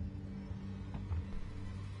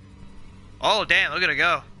 Oh damn, look at it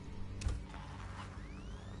go.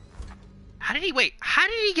 How did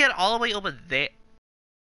he get all the way over there?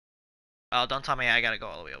 Oh, don't tell me I gotta go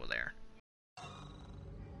all the way over there.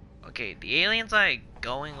 Okay, the alien's like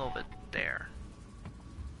going over there.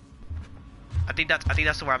 I think that's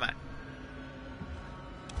where I'm at.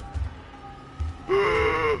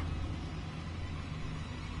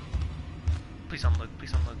 Please don't look,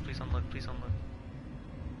 please don't look, please don't look, please don't look.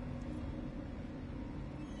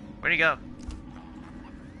 Where'd he go?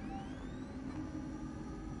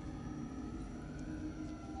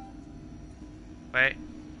 Wait.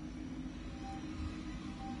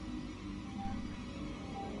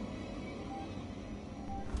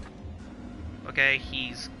 Okay,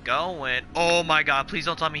 he's going. Oh my god, please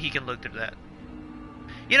don't tell me he can look through that.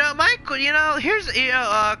 You know, here's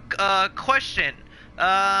a question.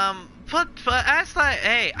 Ask that.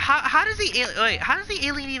 Hey, how does the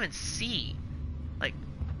alien even see? Like,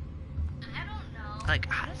 I don't know. like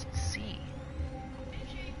how does it see?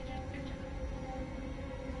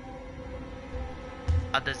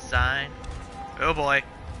 A design. Oh boy.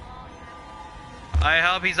 I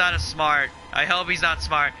hope he's not smart. I hope he's not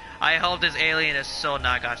smart. I hope this alien is so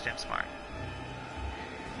not goddamn smart.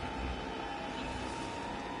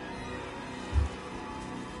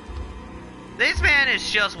 This man is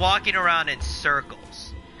just walking around in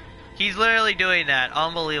circles. He's literally doing that.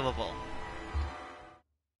 Unbelievable.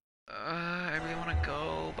 I really want to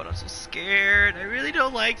go, but I'm so scared. I really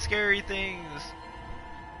don't like scary things.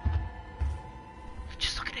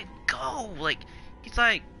 Just look at it go. Like, he's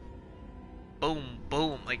like, boom,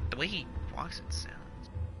 boom. Like, the way he walks it sounds.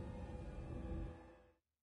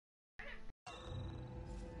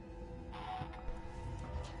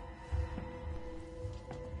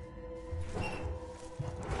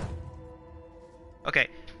 Okay,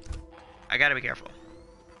 I gotta be careful.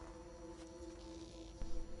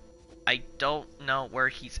 I don't know where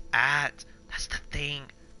he's at. That's the thing.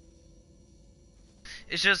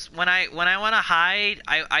 It's just when I want to hide,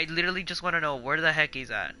 I literally just want to know where the heck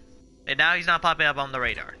he's at. And now he's not popping up on the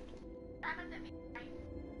radar.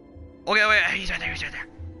 Okay, wait, he's right there, he's right there.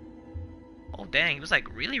 Oh dang, he was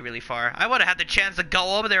like really far. I would have had the chance to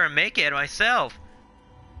go over there and make it myself.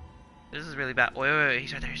 This is really bad. Wait,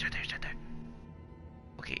 he's right there, he's right there, he's right there.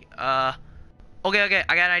 Okay, okay,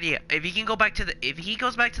 I got an idea. If he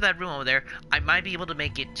goes back to that room over there, I might be able to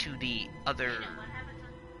make it to the other.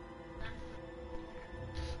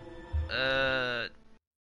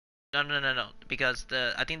 No, because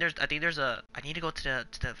I think there's a. I need to go to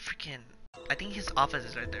the freaking. I think his office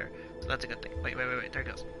is right there, so that's a good thing. Wait, there it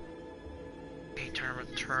goes. Okay, turn.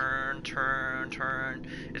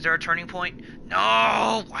 Is there a turning point?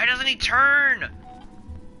 No! Why doesn't he turn?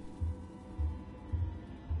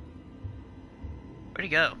 Where'd he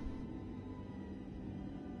go?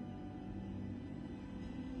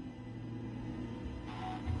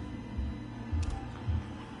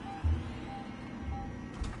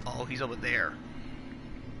 Oh, he's over there.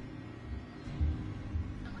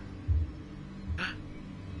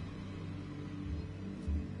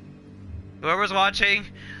 Whoever's watching,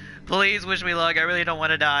 please wish me luck. I really don't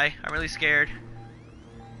want to die. I'm really scared.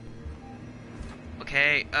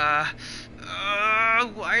 Okay,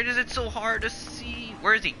 why is it so hard to see?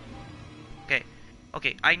 Where is he?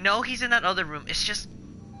 Okay, I know he's in that other room. It's just,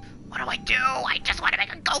 what do? I just want to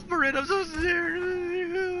make a go for it. I'm so scared.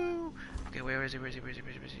 Okay, where is he?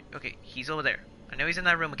 Okay, he's over there. I know he's in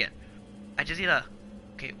that room again. I just need to,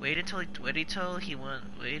 okay, wait until he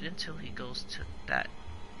goes to that.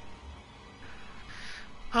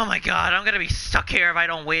 Oh my god, I'm gonna be stuck here if I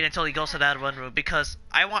don't wait until he goes to that one room, because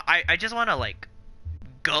I just want to like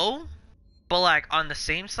go, but like on the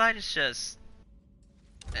same side it's just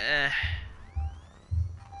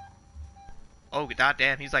oh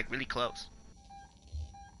goddamn, he's like really close.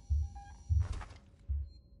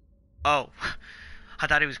 Oh, I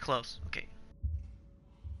thought he was close. Okay,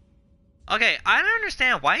 I don't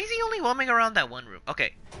understand, why is he only roaming around that one room?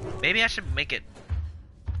 Okay, maybe I should make it.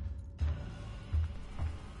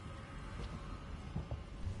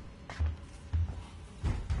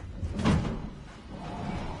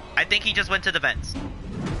 I think he just went to the vents.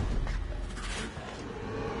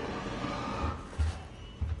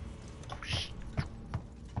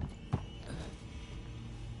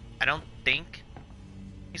 think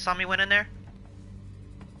he saw me went in there.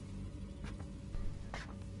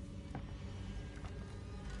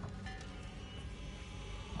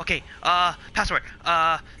 Okay, password,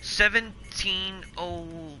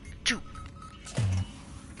 1702.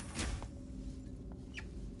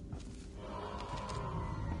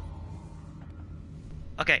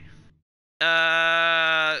 Okay.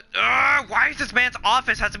 Why is this man's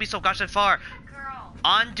office has to be so gosh darn far? Girl.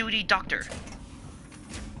 On duty doctor.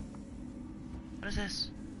 What is this?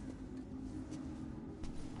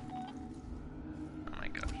 Oh my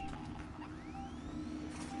gosh.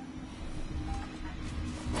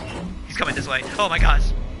 He's coming this way. Oh my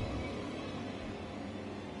gosh.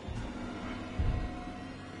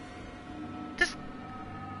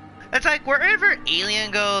 It's like wherever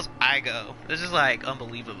alien goes, I go. This is like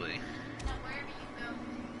unbelievably. Now, wherever you go.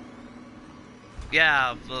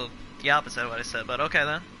 Yeah, well, the opposite of what I said, but okay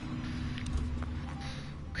then.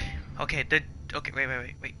 Okay, okay,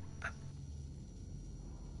 wait.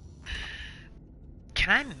 Can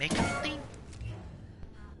I make something?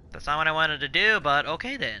 That's not what I wanted to do, but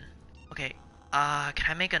okay then. Okay, can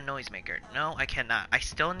I make a noisemaker? No, I cannot. I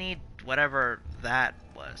still need whatever that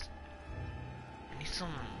was. I need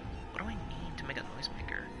some... What do I need to make a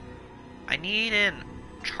noisemaker? I need a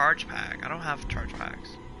charge pack. I don't have charge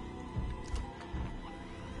packs.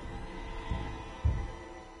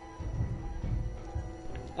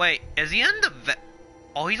 Wait, is he on the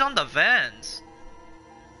Oh, he's on the vents.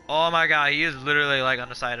 Oh my god, he is literally like on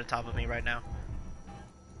the side of top of me right now.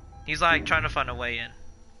 He's like trying to find a way in.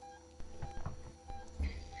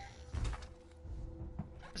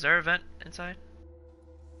 Is there a vent inside?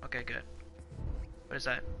 Okay, good. What is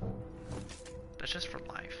that? That's just for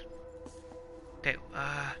life. Okay,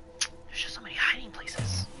 there's just so many hiding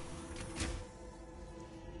places.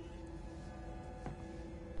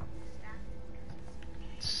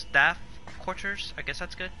 Staff quarters? I guess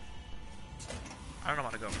that's good. I don't know how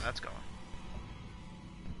to go where that's going.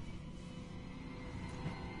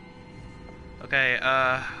 Okay,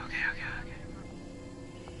 okay.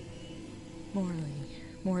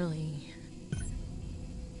 Morley.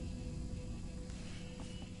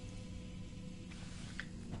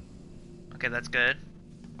 Okay, that's good.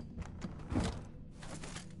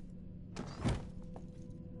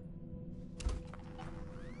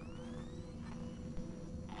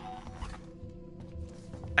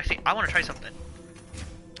 Actually, I want to try something.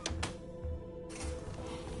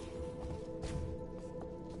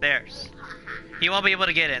 There's. He won't be able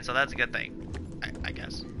to get in, so that's a good thing. I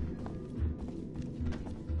guess.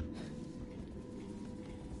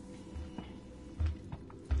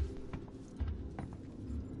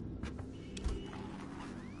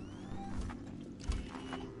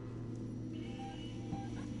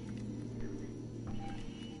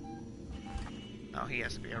 Oh, he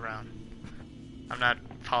has to be around. I'm not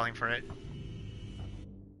falling for it.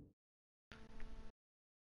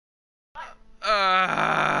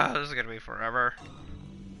 This is gonna be forever.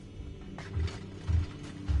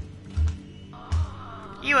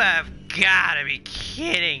 You have gotta be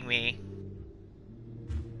kidding me.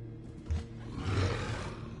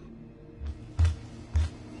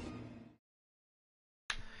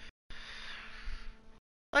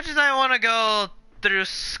 Much as I want to go through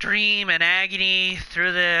scream and agony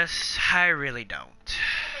through this, I really don't.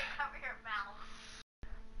 Cover your mouth.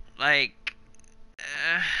 Like,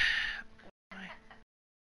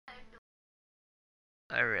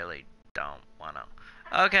 I really don't wanna.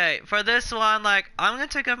 Okay, for this one, like, I'm gonna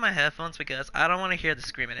take off my headphones because I don't want to hear the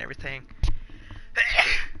scream and everything.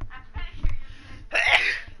 I'm pretty sure you're good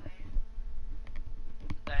anyways.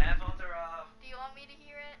 The headphones are off. Do you want me to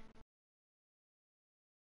hear it?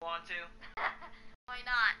 Want to? Why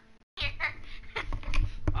not? Here.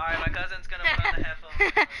 Alright, my cousin's gonna put on the headphones.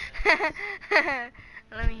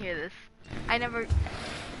 Let me hear this. I never...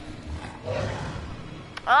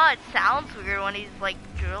 Oh, it sounds weird when he's like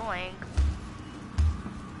drilling.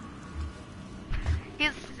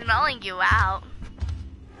 He's smelling you out.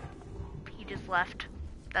 He just left.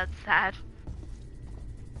 That's sad.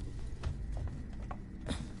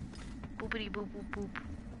 Boopity boop boop boop.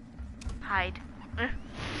 Hide.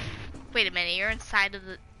 Wait a minute, you're inside of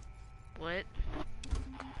the... What?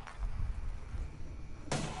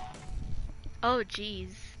 Oh,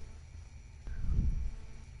 jeez.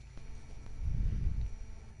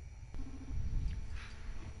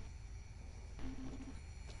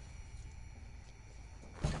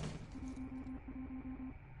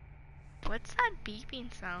 What's that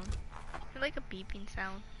beeping sound? I feel like a beeping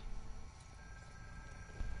sound.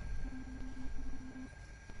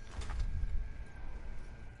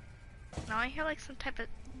 Now I hear like some type of...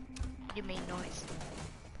 You made noise.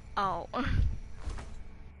 Oh.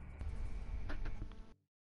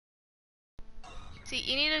 See,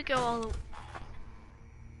 you need to go all the...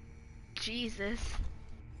 Jesus.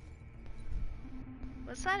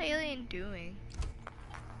 What's that alien doing?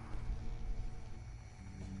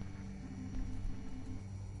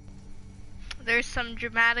 There's some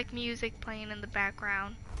dramatic music playing in the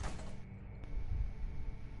background.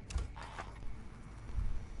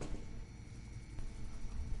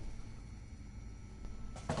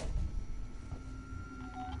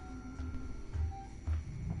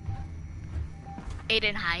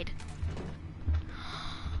 Aiden, hide.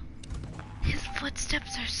 His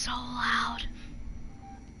footsteps are so loud.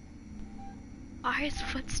 Why are his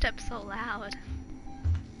footsteps so loud?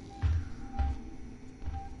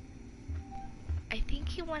 I think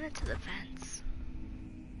he went into the vents.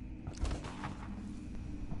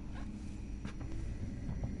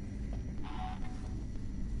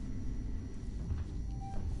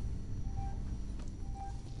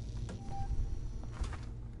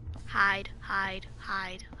 Hide, hide,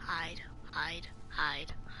 hide, hide, hide,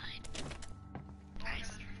 hide, hide.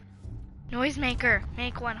 Nice. Noisemaker,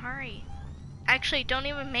 make one, hurry. Actually, don't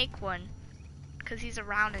even make one. Because he's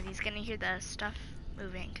around and he's gonna hear the stuff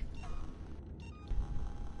moving.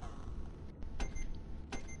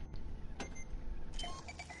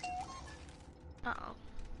 Uh-oh.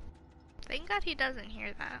 Thank God he doesn't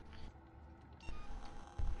hear that.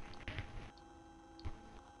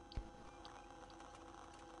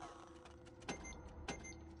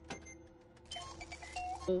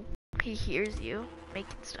 He hears you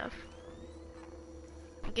making stuff.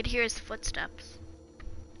 You could hear his footsteps.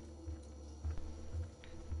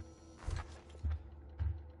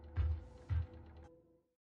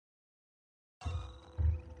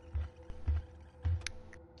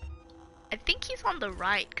 I think he's on the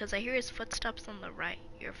right because I hear his footsteps on the right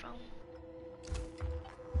earphone.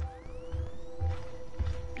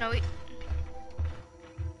 No,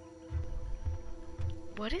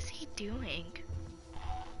 what is he doing?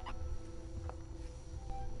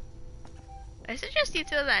 I suggest you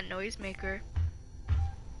throw that noisemaker.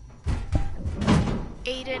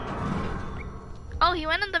 Aiden. Oh, he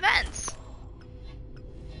went in the vents.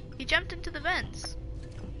 He jumped into the vents.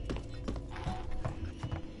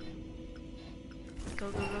 Go,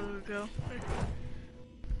 go, go, go, go.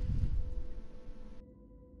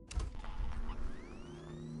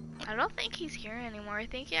 I don't think he's here anymore. I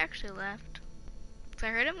think he actually left. Cause I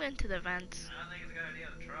heard him go into the vents. I don't think it's a good idea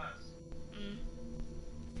to trust.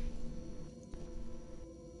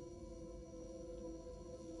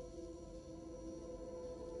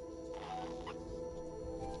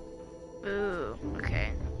 Ooh,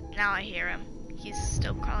 okay. Now I hear him. He's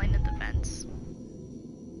still crawling in the vents.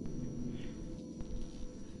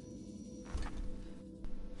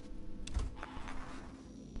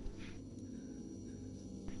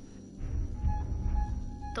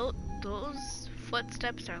 Those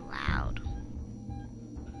footsteps are loud.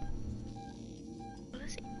 What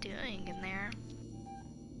is he doing in there?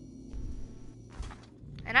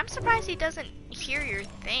 And I'm surprised he doesn't hear your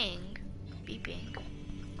thing beeping.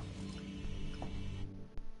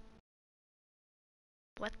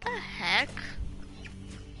 What the heck?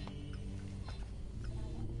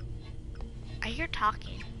 I hear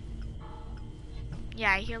talking.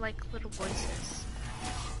 Yeah, I hear like little voices.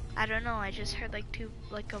 I don't know, I just heard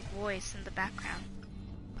like a voice in the background.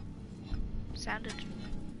 Sounded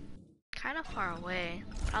kind of far away.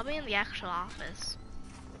 Probably in the actual office.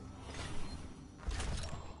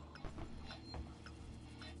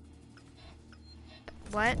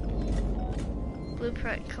 What?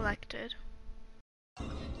 Blueprint collected.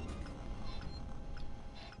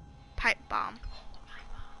 Pipe bomb.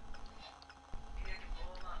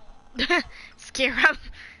 Scare him.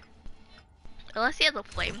 Unless he has a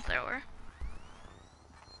flamethrower.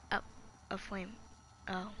 Oh, a flame.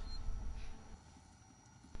 Oh.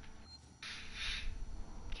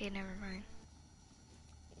 Okay, never mind.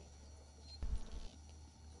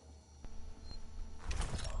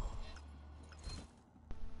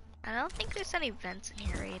 I don't think there's any vents in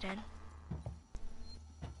here, Aiden.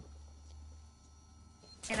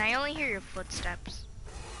 And I only hear your footsteps.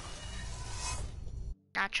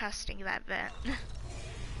 Not trusting that vent.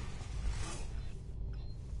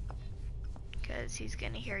 Because he's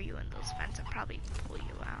gonna hear you in those vents and probably pull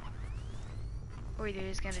you out. Or either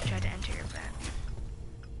he's gonna try to enter your vent.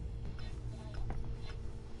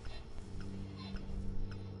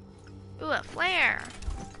 Ooh, a flare!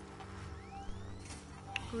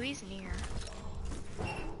 Ooh, he's near.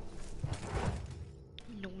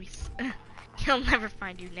 Noise. He'll never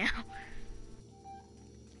find you now.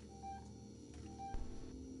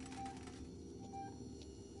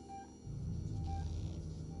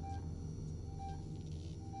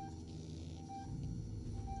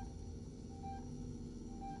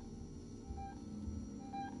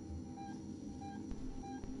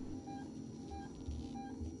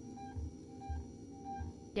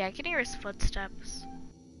 Yeah, I can hear his footsteps.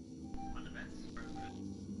 On the vents?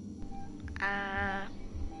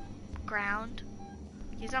 Ground.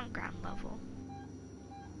 He's on ground level.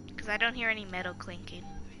 Because I don't hear any metal clinking.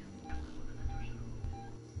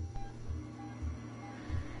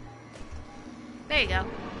 There you go.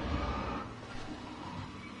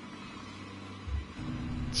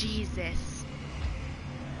 Jesus.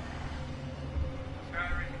 You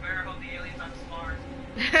better hope the alien's not smart.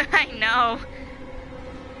 I know.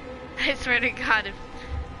 I swear to God.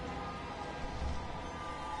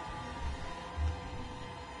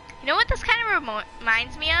 You know what this kind of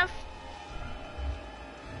reminds me of?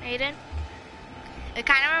 Aiden? It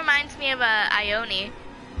kind of reminds me of Ione.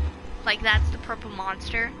 Like that's the purple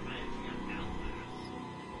monster.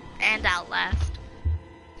 And Outlast.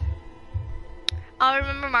 I'll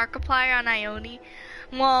remember Markiplier on Ione.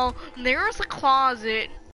 Well, there's a closet.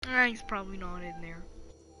 He's probably not in there.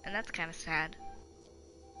 And that's kind of sad.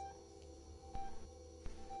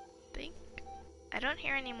 I don't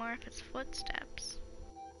hear any more of his footsteps.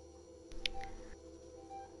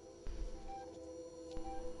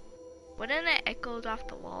 Wouldn't it echoed off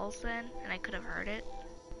the walls then, and I could have heard it?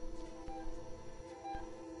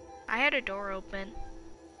 I had a door open.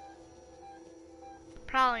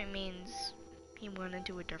 Probably means he went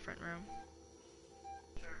into a different room.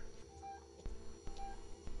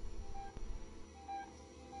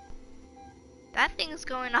 That thing's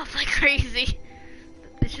going off like crazy.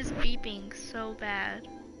 It's just beeping so bad.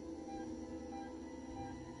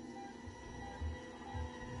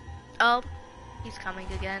 Oh, he's coming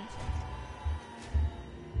again.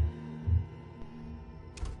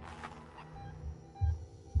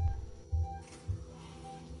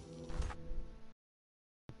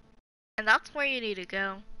 And that's where you need to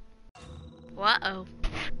go. Uh-oh.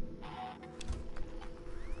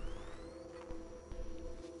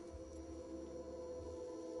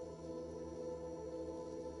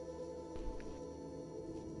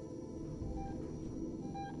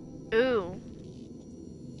 Ooh.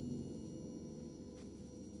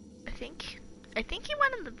 I think he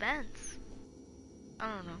went in the vents. I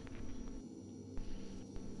don't know.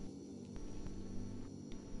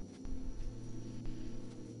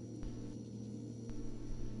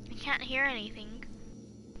 I can't hear anything.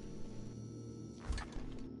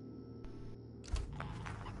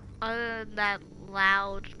 Other than that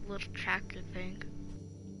loud little tracker thing.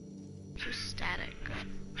 Just static.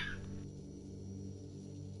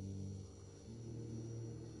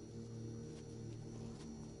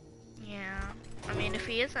 Yeah. I mean, if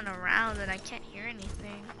he isn't around, then I can't hear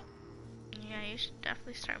anything. Yeah, you should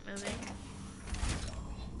definitely start moving.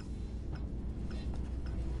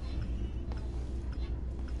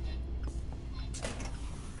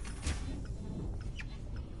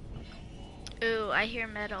 Ooh, I hear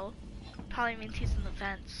metal. Probably means he's in the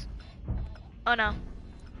vents. Oh no.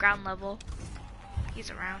 Ground level.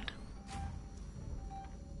 He's around.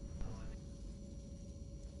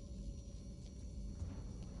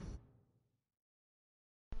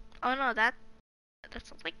 Oh no, that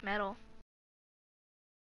sounds like metal.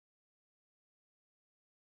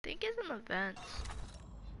 I think he's in the vents.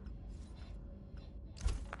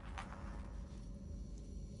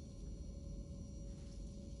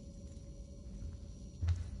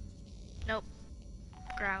 Nope.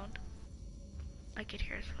 Ground. I could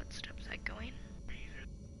hear his footsteps echoing.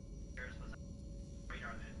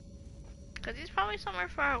 Cause he's probably somewhere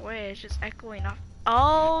far away. It's just echoing off.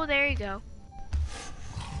 Oh, there you go.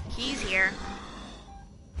 He's here.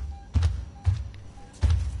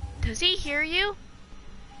 Does he hear you?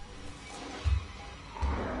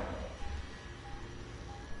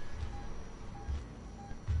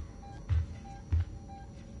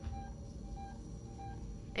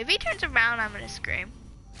 If he turns around, I'm gonna scream.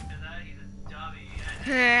 He's a dummy.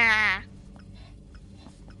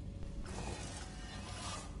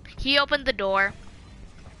 He opened the door.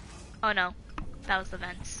 Oh no, that was the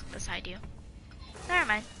vents beside you. Never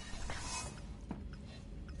mind.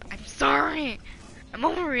 I'm sorry. I'm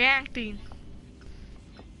overreacting.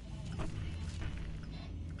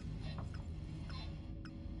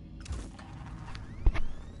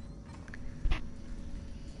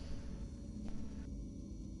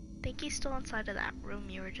 I think he's still inside of that room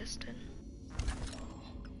you were just in.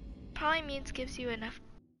 Probably means gives you enough.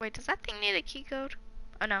 Wait, does that thing need a key code?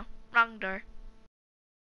 Oh no, wrong door.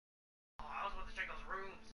 Oh, I was about to check those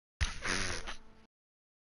rooms.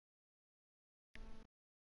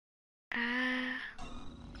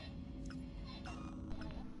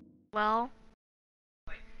 Well.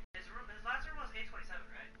 Wait, his last room was 827,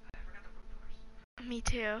 right? I forgot the room numbers. Me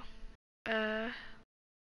too.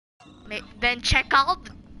 Then check all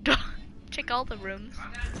the doors. check all the rooms.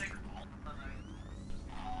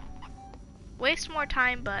 Waste more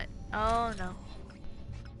time, but oh no.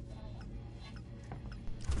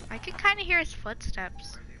 I can kind of hear his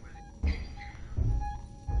footsteps.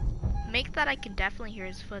 Make that I can definitely hear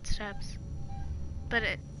his footsteps. But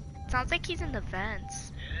it sounds like he's in the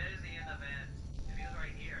vents. It is in the vents. If he was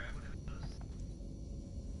right here, I would have noticed.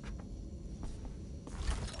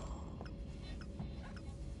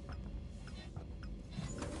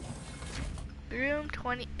 Room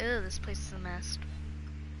 20. Ew, this place is a mess.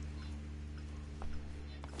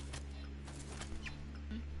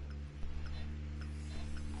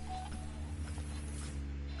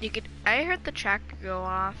 You could. I heard the tracker go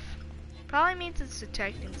off. Probably means it's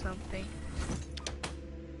detecting something.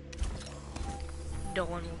 No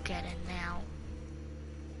one will get in now.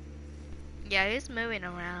 Yeah, he's moving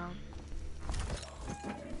around.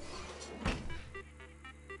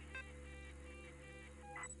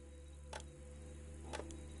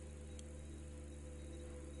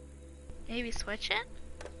 Maybe switch it?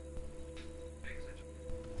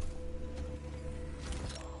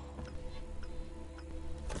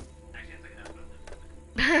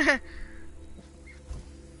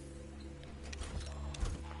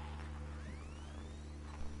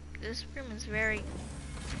 This room is very...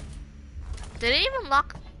 Did it even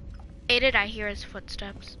lock? Did I hear his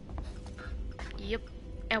footsteps? Yep.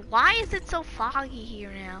 And why is it so foggy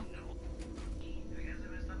here now?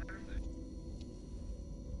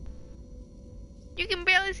 You can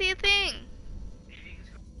barely see a thing.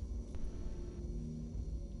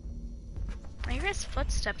 I hear his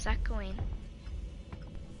footsteps echoing.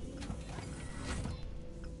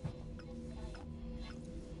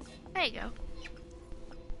 There you go.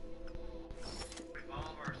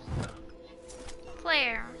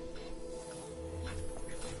 Flare.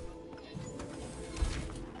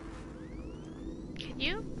 Can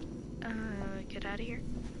you get out of here?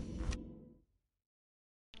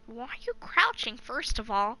 Why are you crouching first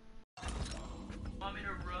of all? Want me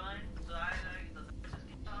to run? So I the just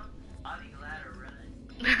keep on? I'll be glad to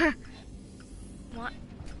run. What?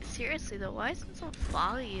 Seriously though, why is it so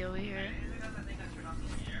foggy over here?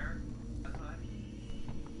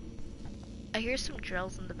 I hear some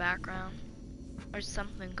drills in the background. Or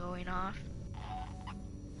something going off.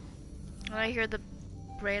 And I hear the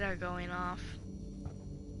radar going off.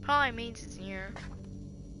 Probably means it's near.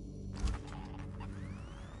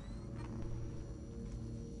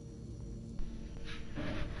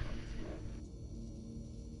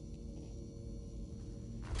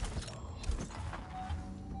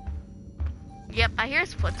 Yep, I hear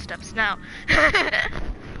his footsteps now.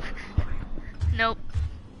 Nope.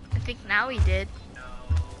 I think now he did.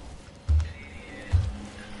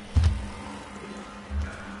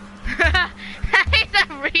 He's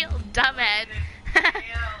a real dumbhead.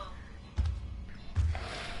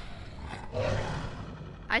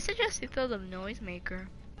 I suggest you throw the noisemaker.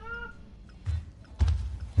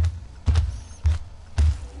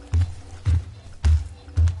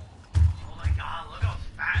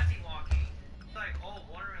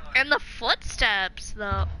 And the footsteps,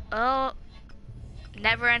 though. Oh,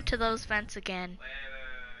 never enter those vents again. Wait,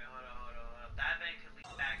 hold on. That vent could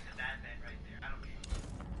lead back to that vent right there. I don't know.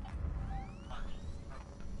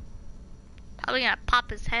 Probably gonna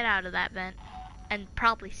pop his head out of that vent and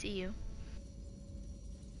probably see you.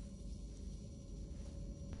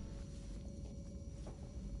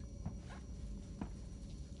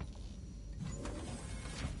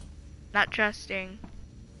 Not trusting.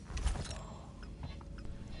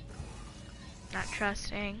 Not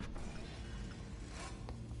trusting.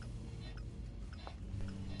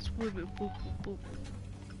 Boop, boop, boop, boop.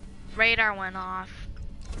 Radar went off.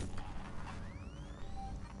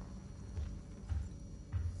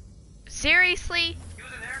 Seriously? He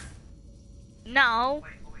was in there? No.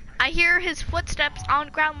 I hear his footsteps on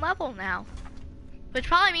ground level now. Which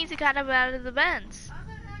probably means he got up out of the vents. How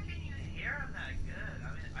the heck can you hear him that good?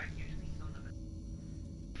 I mean, I usually he's on the vent.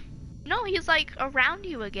 No, he's like around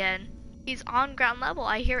you again. He's on ground level.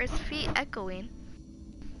 I hear his feet echoing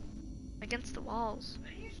against the walls.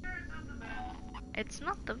 Are you sure it's not the vent? It's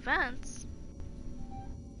not the vents.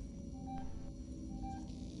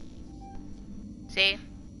 See?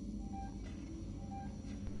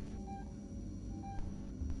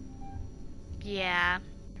 Yeah,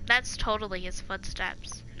 that's totally his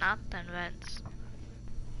footsteps, not the vents.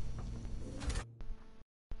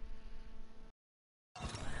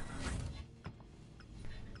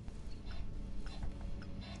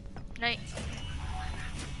 Night.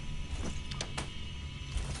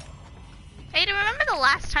 Hey, do you remember the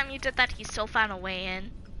last time you did that? He still found a way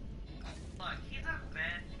in. Look, he's a vent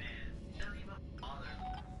man. He doesn't even bother.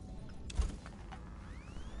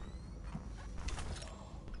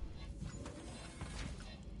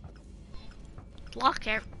 Lock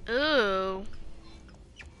it. Ooh.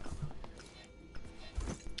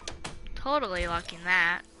 Totally locking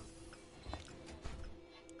that.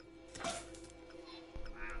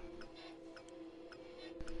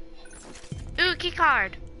 Ooh, key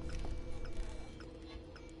card.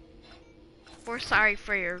 We're sorry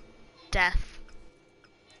for your death.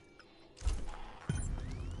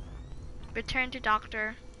 Return to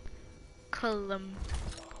Dr. Cullum.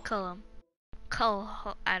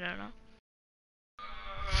 I don't know.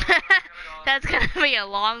 That's gonna be a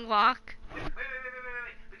long walk. Wait.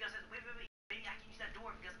 Because maybe I can use that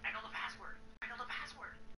door because I know the password.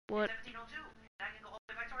 What? It's 1702. And I can go all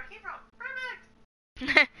the way back to where I came from.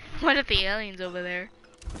 Perfect. What if the alien's over there?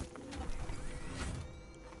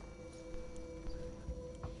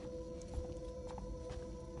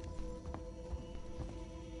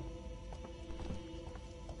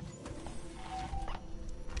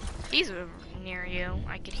 He's near you.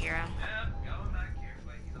 I could hear him. Yeah, going back here.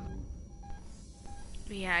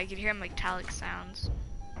 Yeah, I could hear metallic sounds.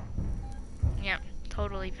 Yep,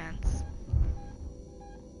 totally vents.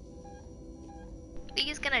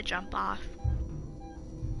 He's gonna jump off.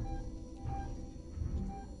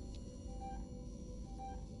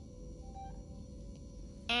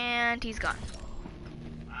 And he's gone.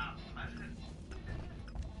 Wow.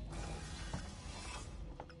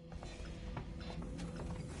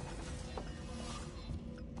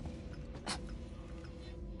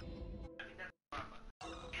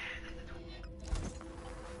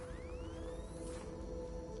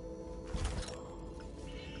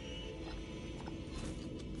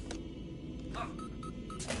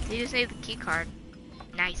 You just need the key card.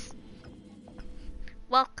 Nice.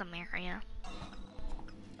 Welcome area.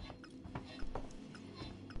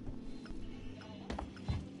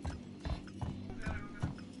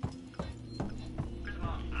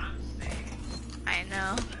 I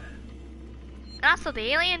know. And also,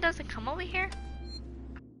 the alien doesn't come over here?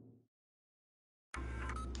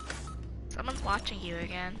 Someone's watching you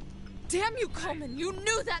again. Damn you, Coleman! You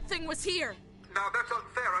knew that thing was here! Now that's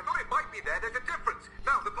unfair. I thought it might be there. There's a difference.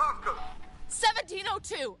 Now the passcode.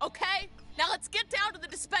 1702, okay? Now let's get down to the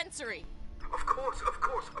dispensary. Of course. A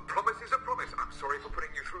promise is a promise. I'm sorry for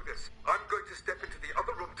putting you through this. I'm going to step into the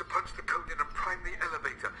other room to punch the code in and prime the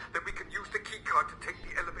elevator. Then we can use the key card to take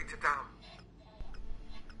the elevator down.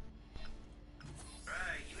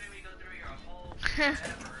 Right, you made me go through your whole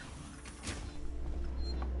whatever.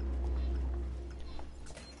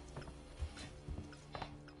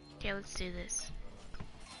 Okay, let's do this.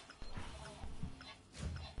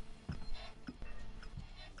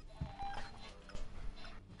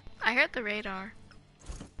 I heard the radar.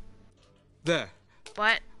 There.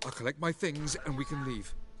 What? I'll collect my things and we can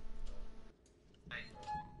leave.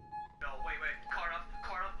 No, wait, Cardo,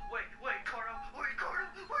 wait, Cardo,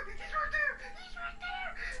 he's right there!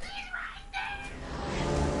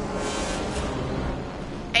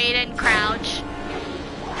 Aiden, crouch.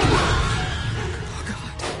 Oh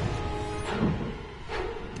God.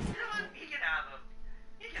 You know what? He can have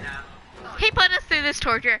him. He put us through this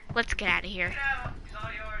torture. Let's get out of here. He can have him. He's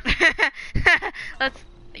all yours. Let's.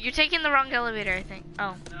 You're taking the wrong elevator, I think.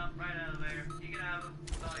 Oh. No, right elevator. You can have him.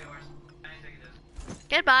 It's all yours. I ain't taking this.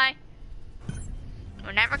 Goodbye.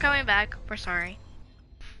 We're never coming back. We're sorry.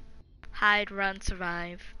 Hide, run,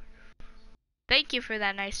 survive. Thank you for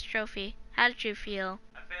that nice trophy. How did you feel?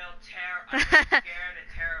 I feel scared and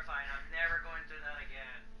terrified. I'm never going through that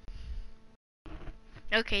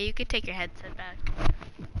again. Okay, you can take your headset back.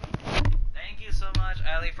 Thank you so much,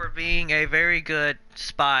 Allie, for being a very good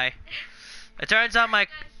spy. It turns out my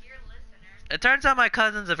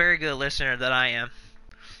cousin's a very good listener than I am.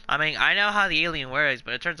 I mean, I know how the alien works,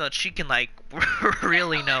 but it turns out she can like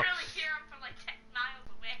really know. Hear him from like 10 miles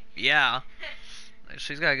away. Yeah,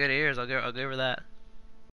 she's got good ears. I'll give her that.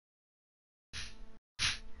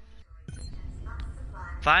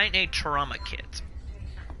 Find a trauma kit.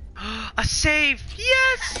 A save!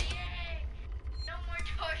 Yes! Yay! No more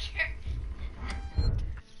torture.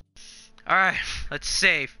 Alright, let's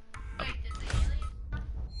save. Wait, did the alien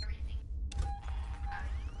stop everything?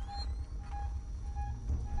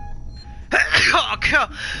 Oh,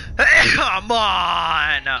 come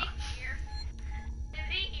on! Is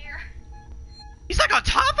he here? He's like on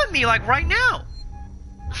top of me, like right now!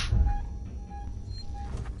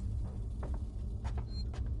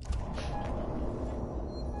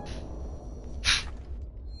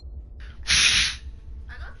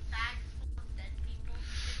 Are those bags full of dead people? If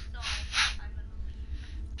so, I'm gonna leave.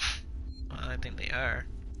 Well, I think they are.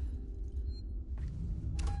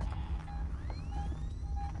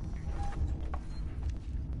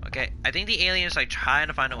 Okay, I think the alien's like trying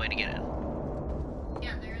to find a way to get in.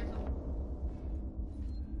 Yeah, there is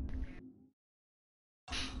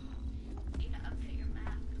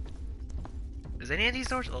Is any of these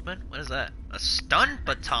doors open? What is that? A stun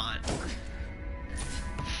baton.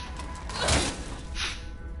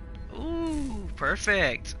 Ooh,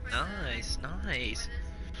 perfect. Nice, nice.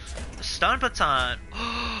 The stun baton.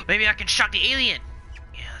 Maybe I can shock the alien.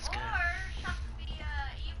 Yeah, that's good.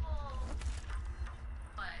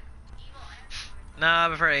 Nah, I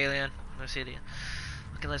prefer alien. Let's see.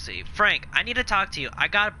 Okay, let's see. Frank, I need to talk to you. I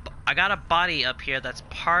got a body up here that's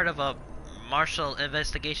part of a martial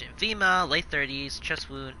investigation. Female, late 30s, chest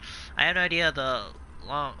wound. I have no idea the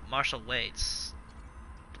long martial waits.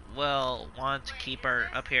 Well, want to keep her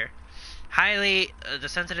up here. Highly the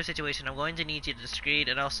sensitive situation. I'm going to need you to discreet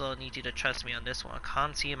and also need you to trust me on this one.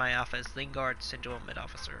 Can't see in my office. Lingard Syndrome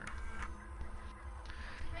Mid-Officer.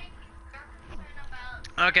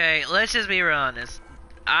 Okay, let's just be real honest.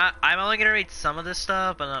 I'm only gonna read some of this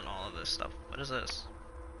stuff, but not all of this stuff. What is this?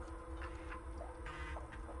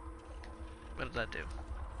 What does that do?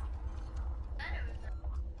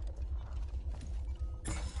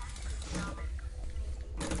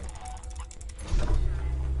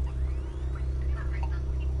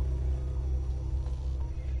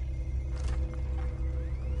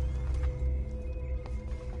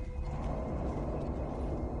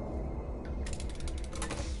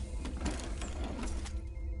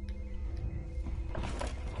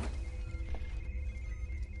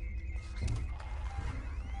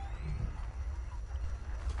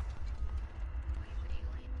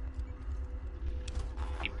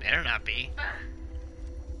 Better not be.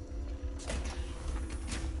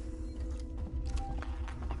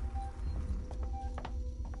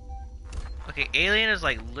 Okay, alien is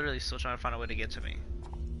like literally still trying to find a way to get to me.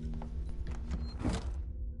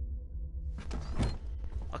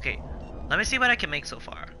 Okay, let me see what I can make so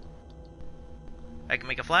far. I can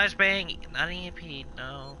make a flashbang, not an EMP,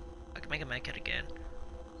 no. I can make a medkit again.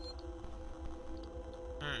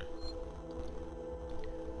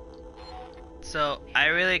 So, I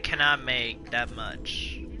really cannot make that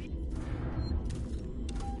much.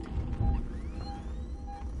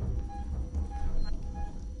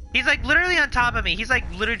 He's like literally on top of me. He's like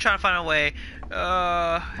literally trying to find a way.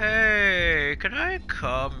 Hey, can I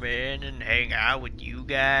come in and hang out with you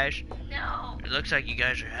guys? No. It looks like you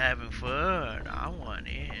guys are having fun. I want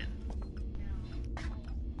in.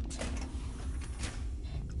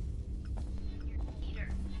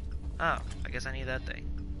 Oh, I guess I need that thing.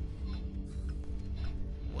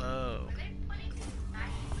 Whoa.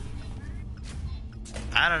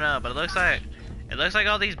 I don't know, but it looks like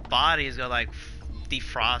all these bodies go like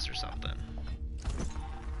defrost or something.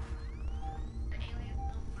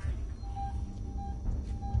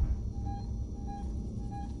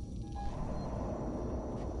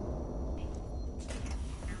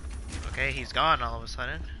 Okay, he's gone all of a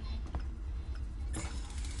sudden.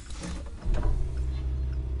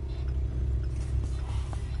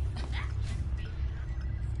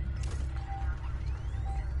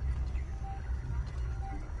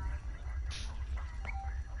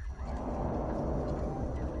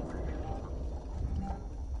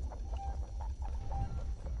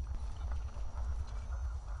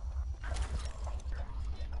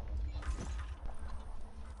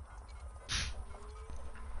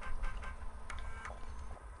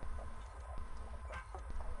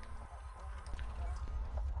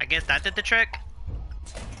 I guess that did the trick.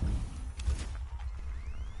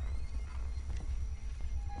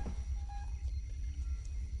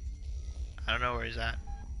 I don't know where he's at.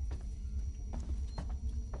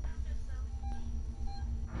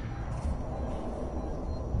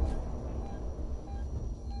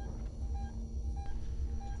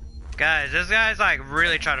 Guys, this guy's like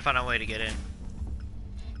really trying to find a way to get in.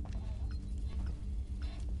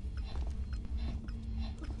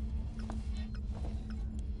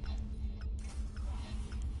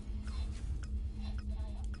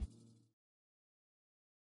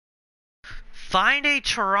 Find a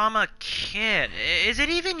trauma kit. Is it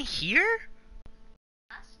even here?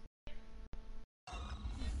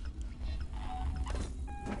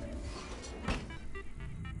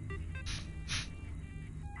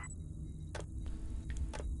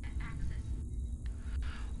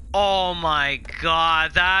 Oh my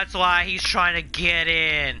god, that's why he's trying to get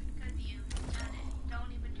in.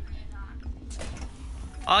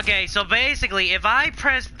 Okay, so basically, if I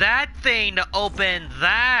press that thing to open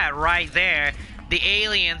that right there, the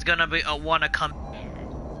alien's gonna be wanna come.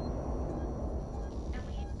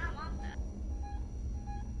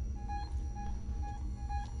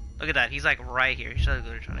 Look at that, he's like right here. He's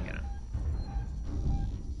literally trying to get him.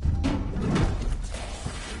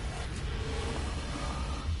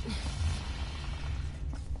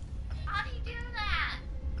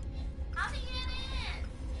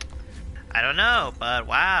 I don't know, but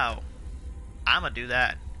wow. I'ma do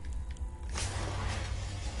that.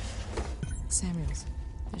 Samuels,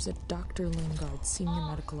 there's a Dr. Lingard, senior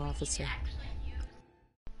medical officer.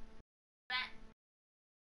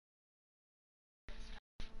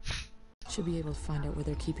 Should be able to find out where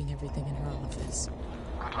they're keeping everything in her office.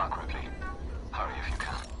 Good luck, Ripley. Hurry if you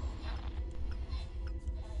can.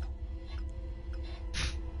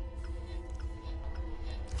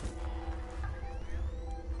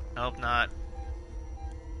 Hope not.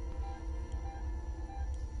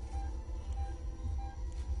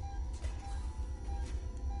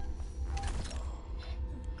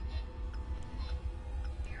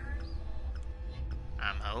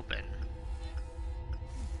 I'm hoping.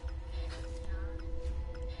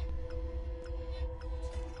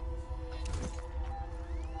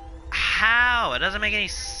 How? It doesn't make any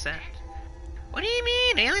sense. What do you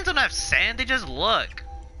mean? Aliens don't have sand, they just look.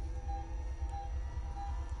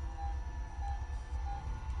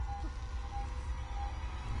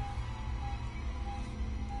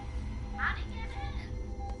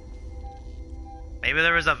 Maybe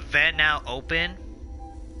there was a vent now open.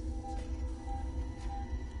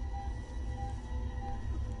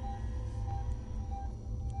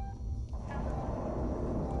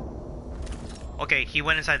 Okay, he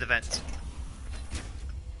went inside the vents.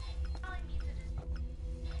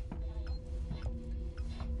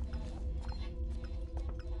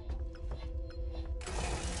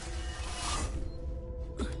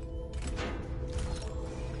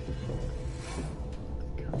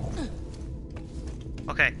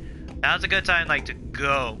 Okay, now's a good time, like, to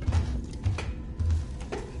go.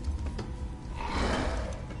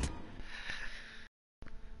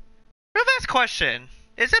 Real fast question.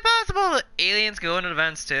 Is it possible that aliens go into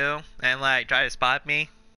vents too and, like, try to spot me?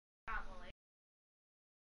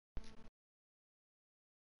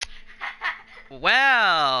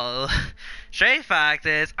 Well, straight fact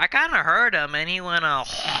is, I kind of heard him and he went, and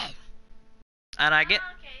I get...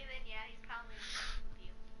 Okay, then yeah, he's probably with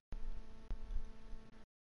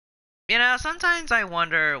you. You know, sometimes I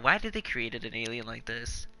wonder, why did they create an alien like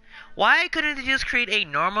this? Why couldn't they just create a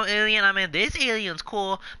normal alien? I mean, this alien's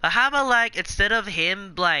cool, but how about, like, instead of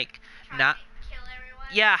him, like, not... Kill everyone?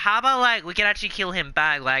 Yeah, how about, like, we can actually kill him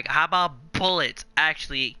back? Like, how about bullets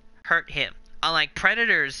actually hurt him? Unlike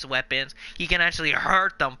Predator's weapons, he can actually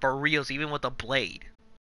hurt them for reals, even with a blade.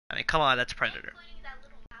 I mean, come on, that's Predator.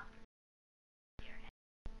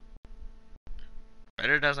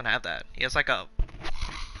 Predator doesn't have that. He has, like, a...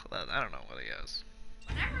 I don't know what he has.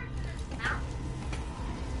 Whatever is in his mouth.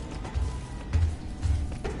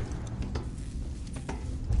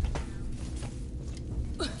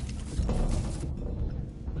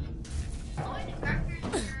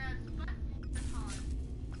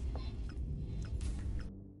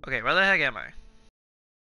 Okay, where the heck am I?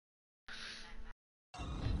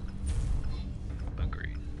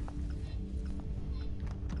 Agreed.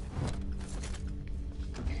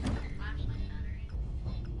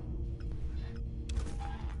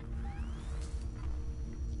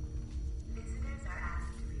 Visitors are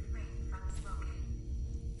asked to refrain from smoking.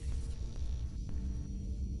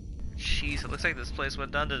 Jeez, it looks like this place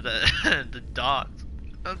went down to the the dogs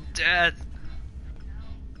of death.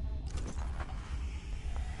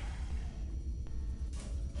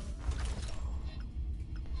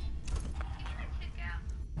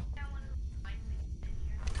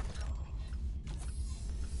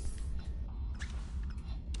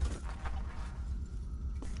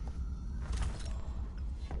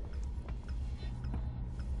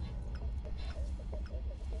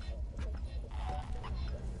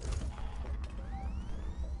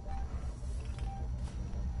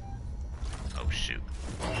 Oh shoot.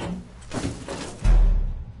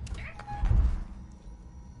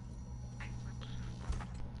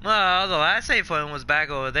 Well, the last save point was back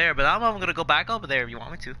over there, but I'm gonna go back over there if you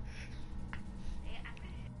want me to.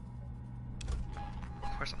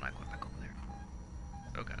 Of course I'm not going back over there.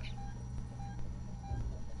 Oh gosh.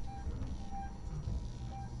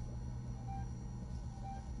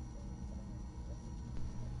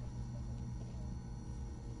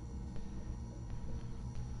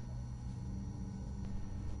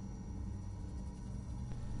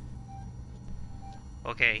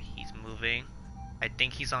 Okay, he's moving. I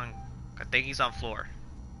think he's on floor.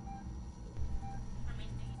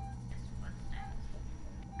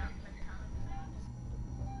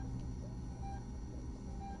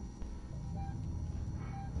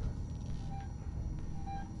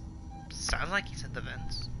 Sounds like he's in the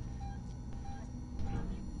vents.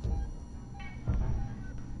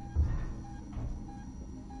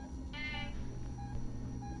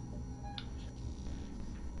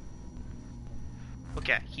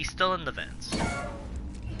 Okay, he's still in the vents.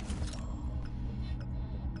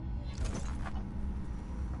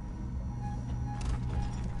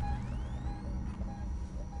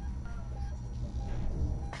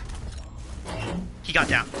 He got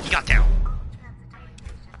down. He got down. Transitory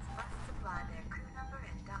patients must supply their crew number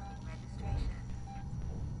and docking registration.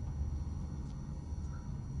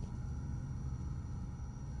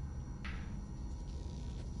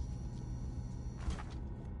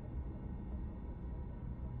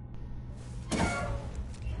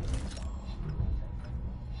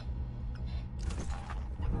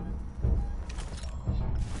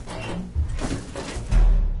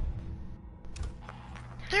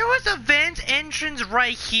 There was a vent entrance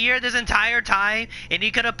right here this entire time, and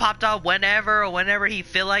he could have popped out whenever he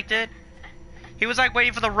feel like it. He was like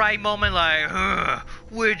waiting for the right moment, like,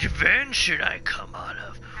 which vent should I come out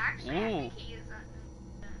of? Actually, Ooh. I think he is.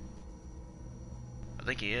 I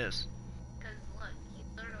think he is. Because look, he's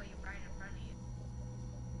literally right in front of you.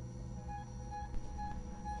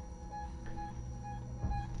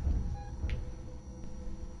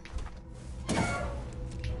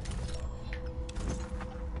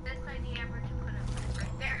 This idea ever to put him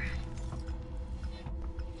right there.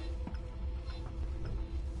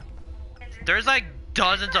 And There's like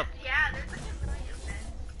dozens of. yeah, there's like a million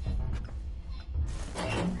vents.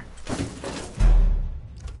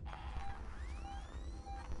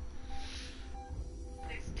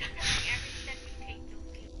 There's definitely every step you take you'll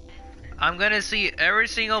see vents. I'm gonna see every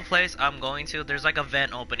single place I'm going to. There's like a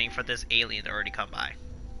vent opening for this alien to already come by.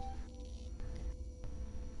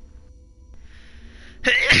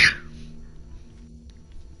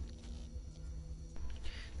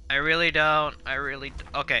 I really don't.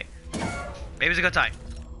 Okay. Maybe it's a good time.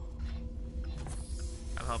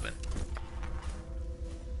 I'm hoping.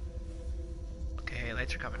 Okay,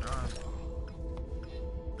 lights are coming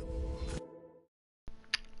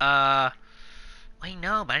on. Wait,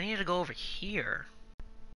 no, but I need to go over here.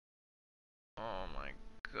 Oh my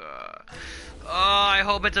god. Oh, I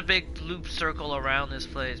hope it's a big loop circle around this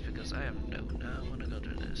place because I am no want to go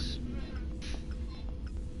through this.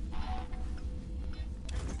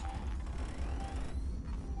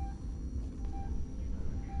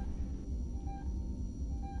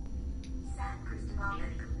 San Cristobal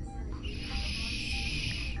Medical Facility.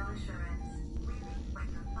 No assurance. Leaving when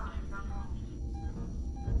you're far from home.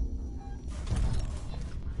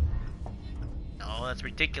 No, that's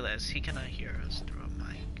ridiculous. He cannot hear us through a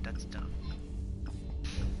mic. That's dumb.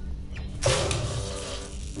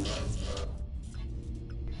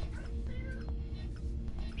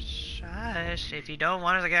 Shush, if you don't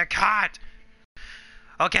want us to get caught.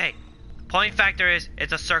 Okay, point factor is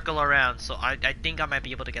it's a circle around, so I think I might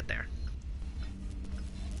be able to get there.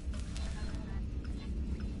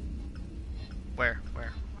 Where?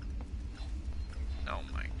 Oh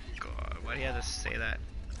my god, why do you have to say that?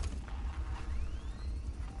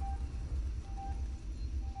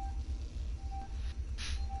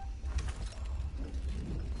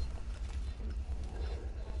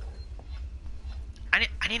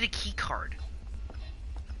 I need a key card.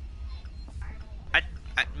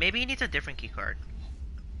 Maybe he needs a different key card.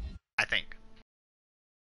 I think.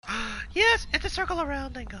 Yes, it's a circle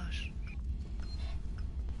around, thank gosh.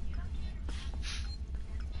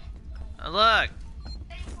 Look!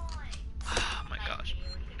 Oh my gosh.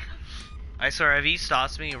 I swear, if he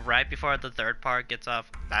stops me right before the third part gets off,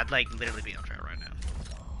 I'd like literally be on trial right now.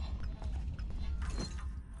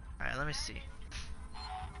 Alright, let me see.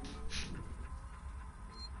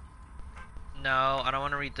 No, I don't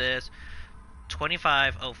want to read this.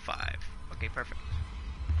 2505. Okay, perfect.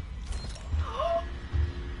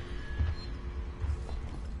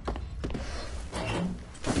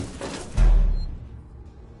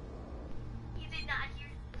 He did not hear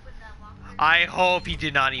with that walker. I hope he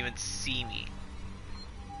did not even see me.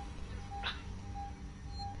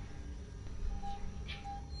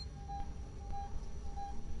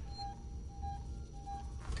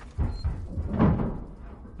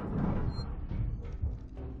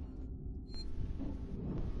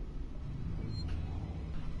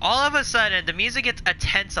 All of a sudden, the music gets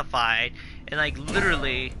intensified, and like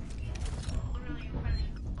literally.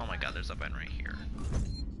 Oh my god, there's a vent right here.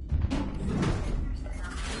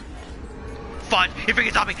 Fudge! He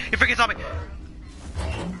freaking saw me! He freaking saw me!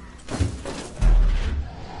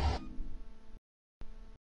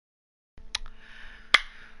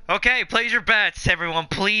 Okay, place your bets, everyone.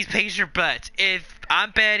 Please place your bets. If I'm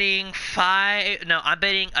betting I'm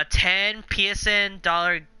betting a 10 PSN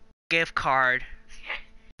dollar gift card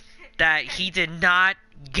that he did not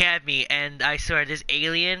get me, and I swear this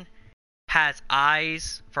alien has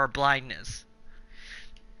eyes for blindness.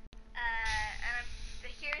 And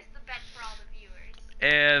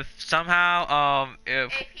If somehow,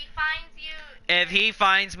 If he finds you, if he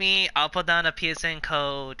finds me, I'll put down a PSN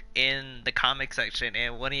code in the comic section,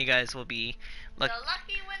 and one of you guys will be, the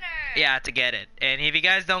lucky winner. yeah, to get it. And if you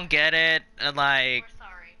guys don't get it, like, We're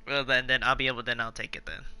sorry. well, then I'll be able, then I'll take it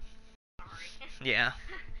then. Sorry. Yeah.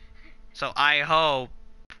 So I hope.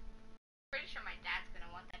 Pretty sure my dad's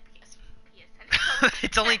gonna want that PSN.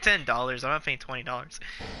 It's only $10. I'm not paying $20.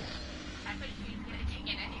 I'm pretty sure he's gonna take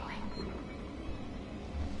it anyway.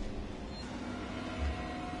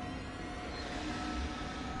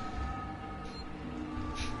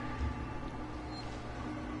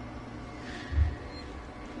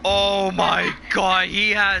 Oh my god, he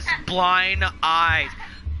has blind eyes.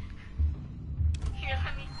 Here,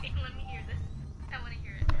 let me hear this. I wanna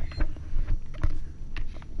hear it.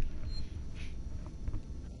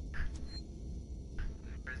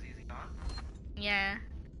 Is he gone? Yeah.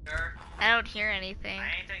 Sure. I don't hear anything. I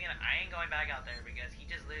ain't going back out there because he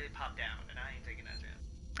just literally popped down, and I ain't taking that chance.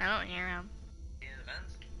 I don't hear him. See the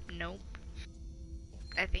vents? Nope.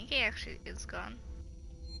 I think he actually is gone.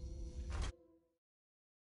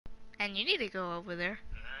 And you need to go over there.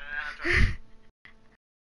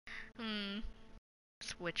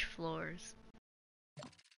 Switch floors.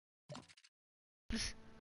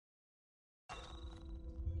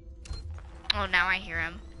 Oh, now I hear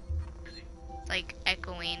him. It's like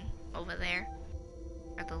echoing over there.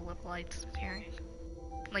 Are the little lights appearing?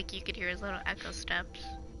 Like you could hear his little echo steps.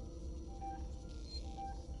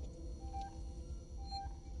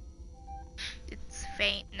 It's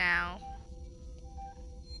faint now.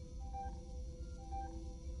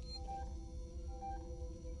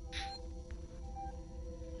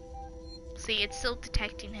 See, it's still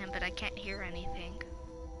detecting him, but I can't hear anything.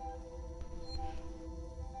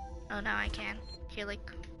 Oh, now I can hear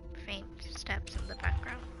like faint steps in the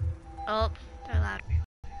background. Oh, they're loud.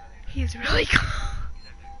 He's really close.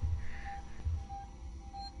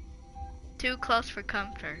 Too close for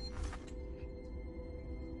comfort.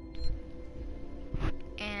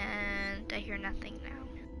 And I hear nothing now.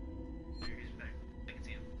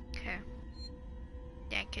 Okay.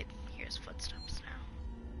 Yeah, I could hear his footsteps now.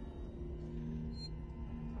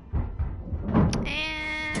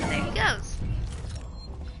 And there he goes.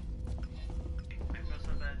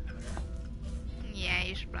 Yeah,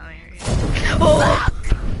 you should probably hurry. Oh!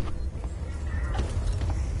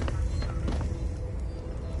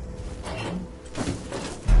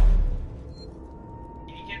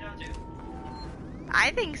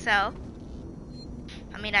 I think so.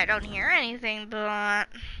 I mean, I don't hear anything, but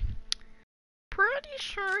pretty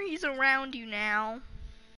sure he's around you now.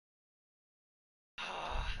 I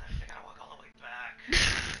think I walk all the way back.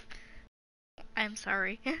 I'm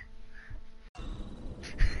sorry.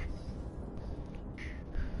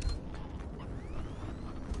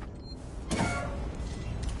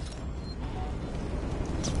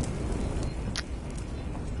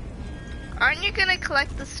 Aren't you gonna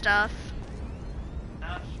collect the stuff?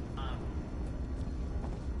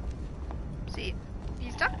 See,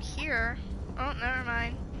 he's not here. Oh, never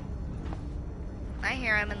mind. I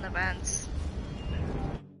hear him in the vents.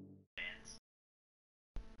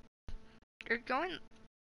 You're going...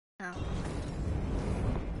 Oh.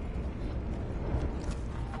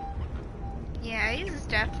 Yeah, he's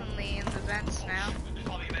definitely in the vents now. There's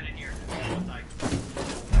probably a vent in here.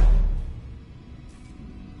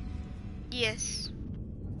 Yes.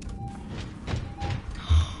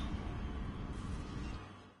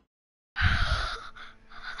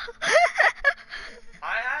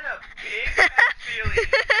 I had a big feeling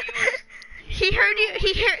he heard you.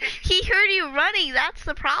 He heard you running. That's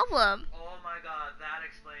the problem. Oh my god, that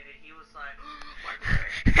explained it. He was like, oh my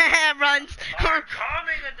god. Runs. I'm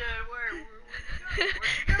coming and then where'd you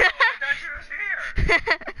go? I thought she was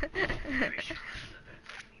here.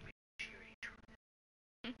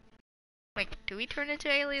 Like, do we turn into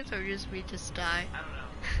aliens or just we just die? I don't know.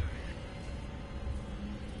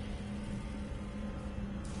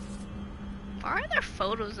 Why are there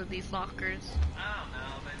photos of these lockers? I don't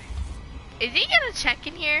know, maybe. Is he gonna check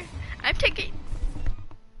in here? I'm taking.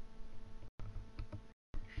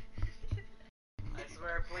 I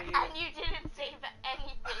swear, please. And you didn't save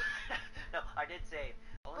anything. No, I did save.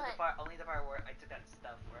 Only the part where I took that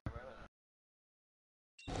stuff wherever.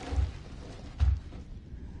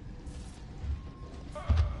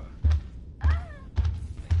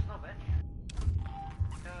 No, Ben.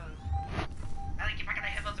 Allie, keep back on the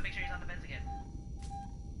headphones to make sure he's on the fence again.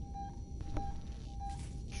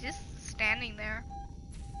 He's just standing there.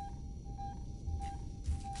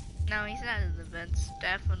 No, he's not in the vents,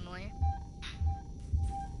 definitely.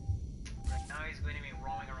 Right now he's going to be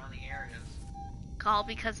roaming around the areas. all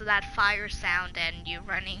because of that fire sound and you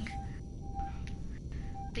running.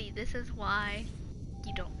 See, this is why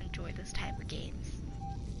you don't enjoy this type of games.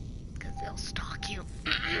 Because they'll stalk you.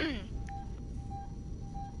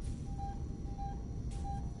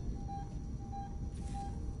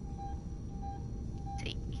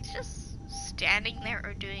 See, he's just standing there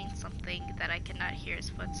or doing something that I cannot hear his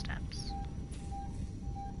footsteps.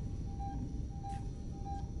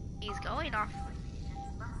 He's going off.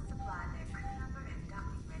 Must supply their crew number and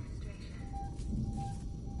docking registration.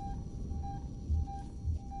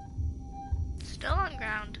 Still on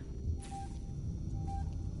ground.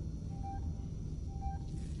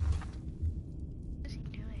 What is he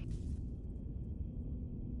doing?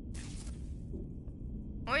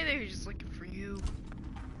 Or either he's just looking for you.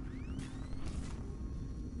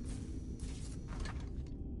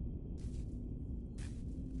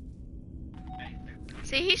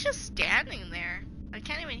 See, he's just standing there. I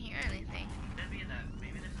can't even hear anything.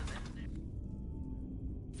 Maybe there's a vent there.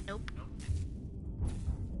 Nope.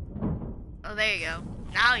 Oh, there you go.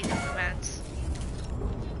 Now he's in the vents.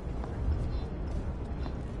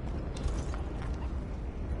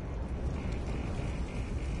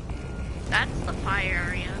 That's the fire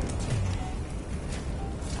area.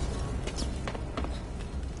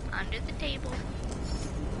 Under the table.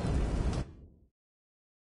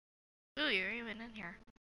 Ooh, you're even in here.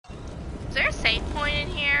 Is there a save point in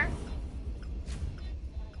here?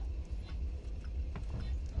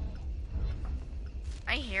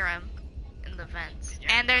 I hear him in the vents.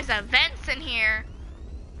 And there's a vents in here.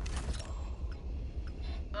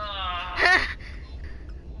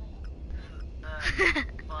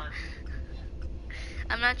 Fun.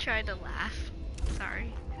 I'm not trying to laugh.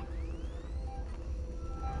 Sorry.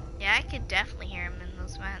 Yeah, I could definitely hear him in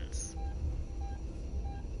those vents.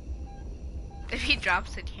 If he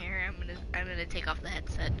drops in here, I'm gonna take off the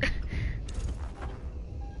headset. I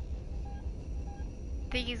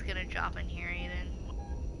think he's gonna drop in here, Aiden.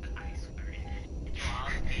 I swear it. Drop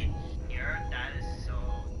in here? That is so...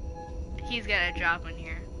 He's gonna drop in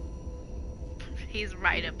here. He's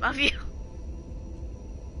right above you.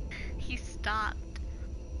 He stopped.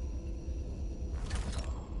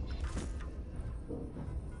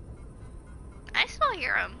 I still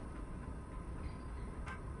hear him.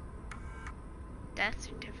 Death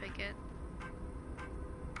certificate.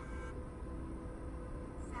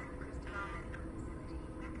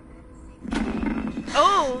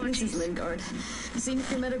 Oh, this is Lingard,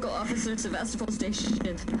 Senior Medical Officer at Sevastopol Station.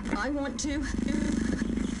 I want to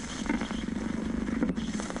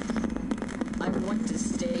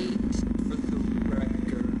state for the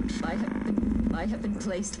record. I have been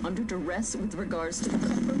placed under duress with regards to the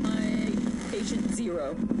compromise patient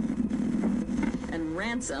 0. And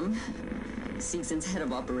Ransom, Seegson's head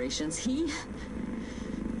of operations, he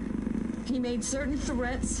made certain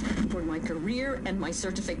threats for my career and my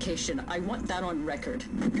certification. I want that on record.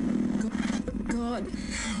 God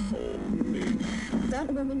help me. That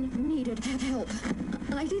woman needed help.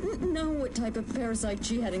 I didn't know what type of parasite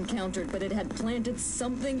she had encountered, but it had planted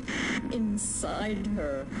something inside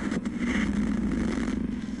her.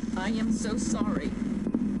 I am so sorry.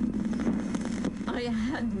 I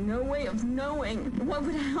had no way of knowing what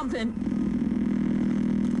would happen.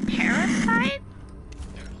 Parasite?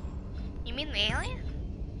 You mean the alien?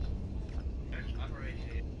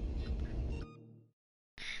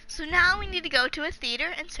 So now we need to go to a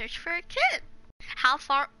theater and search for a kid. How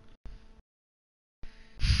far?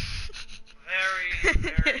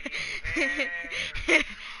 Very.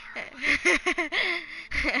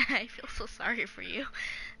 I feel so sorry for you.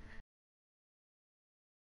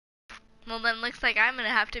 Well, then looks like I'm gonna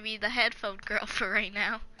have to be the headphone girl for right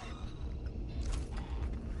now.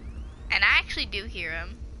 And I actually do hear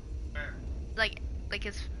him. Where? Like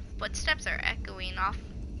his footsteps are echoing off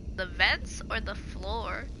the vents or the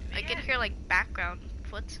floor. Yeah. I can hear like background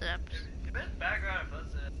footsteps. Background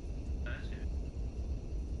footsteps.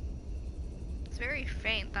 It's very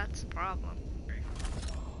faint, that's the problem.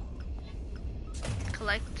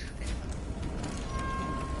 Collect.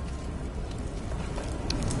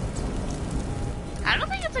 I don't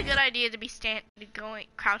think it's a good idea to be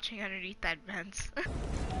crouching underneath that vents.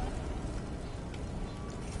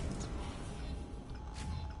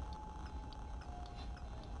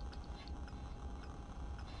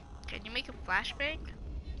 Can you make a flashbang?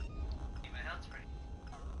 My health's ready.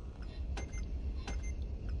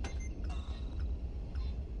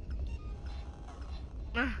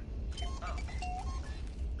 Oh.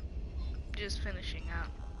 Just finishing out.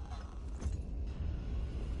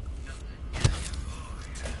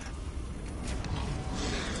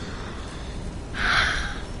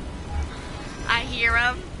 I hear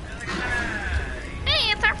him.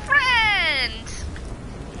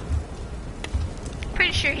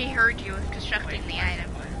 sure he heard you constructing the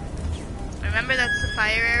item. Remember that's the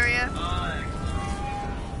fire area?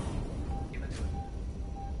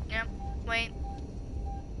 Yep, wait.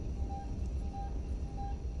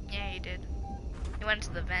 Yeah, he did. He went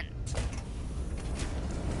to the vent.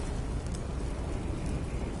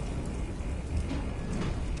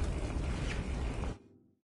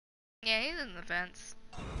 Yeah, he's in the vents.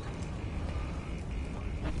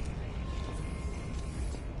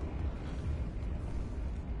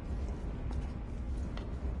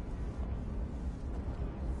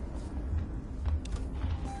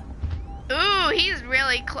 Ooh, he's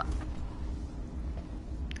really close.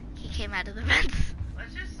 He came out of the vents.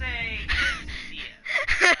 Let's just say you didn't see him.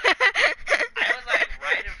 I was like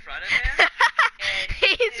right in front of him,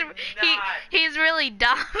 and he's really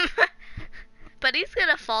dumb. But he's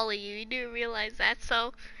gonna follow you. You do realize that.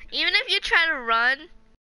 So even if you try to run,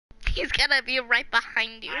 he's gonna be right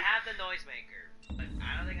behind you. I have the noisemaker, but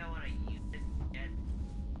I don't think I want to use it yet.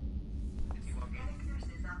 Is he walking?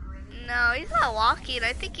 No, he's not walking.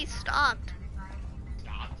 I think he stopped.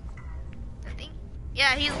 Stopped? I think.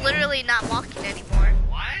 Yeah, he's literally not walking anymore.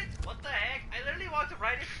 What? What the heck? I literally walked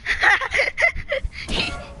right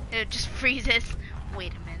in. It just freezes.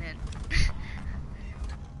 Wait a minute.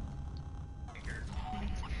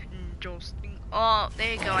 Interesting. Oh,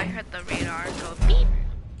 there you go. I heard the radar go beep.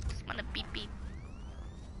 Just wanna beep beep.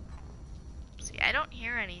 See, I don't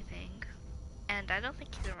hear anything, and I don't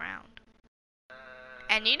think he's around.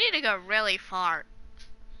 And you need to go really far.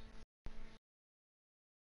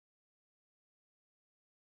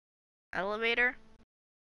 Elevator?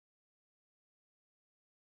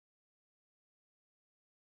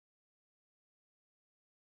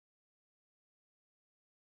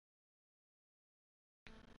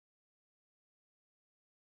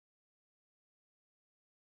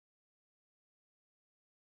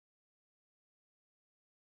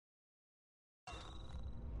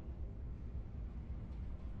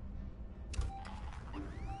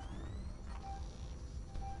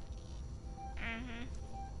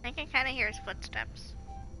 I can kind of hear his footsteps.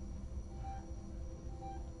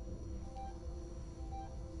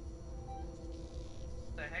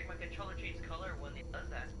 The heck, my controller changes color when it does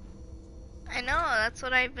that. I know, that's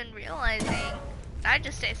what I've been realizing. I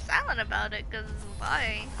just stay silent about it, cause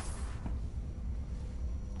why?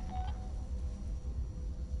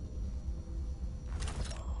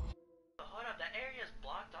 Hold up, that area is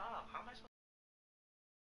blocked off. How am I supposed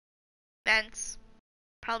Vents.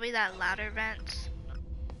 Probably that ladder vent.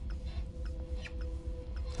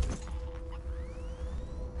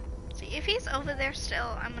 See, if he's over there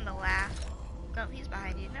still, I'm gonna laugh. No, he's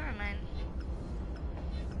behind you. Never mind.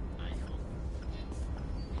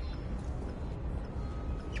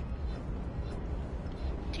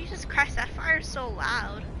 Jesus Christ, that fire is so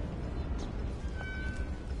loud.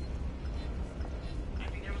 I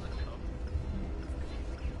think there was a code.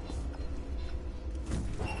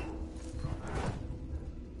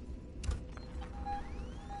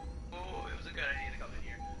 Oh, it was a good idea to come in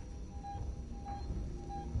here.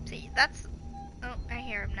 See, that's... Oh, I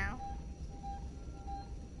hear him now.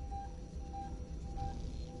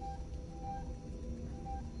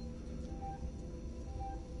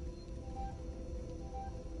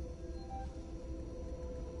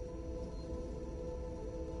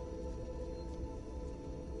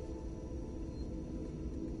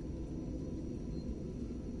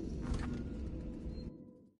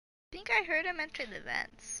 I think I heard him enter the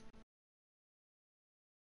vents.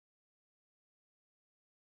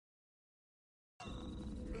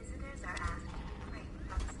 Visitors are asked to refrain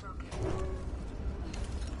from smoking.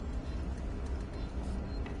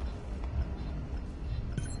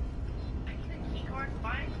 I need a key card.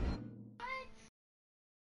 Find. What?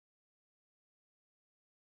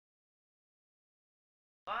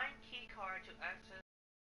 Find key card to access.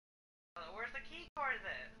 Where's the key card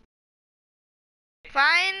then?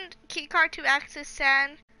 Find keycard to access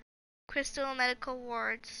San Crystal Medical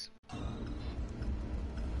Wards. Okay,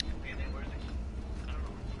 then where's the key? I don't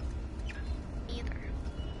know. Either.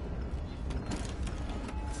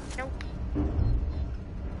 Nope.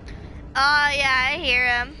 Oh yeah, I hear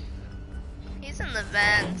him. He's in the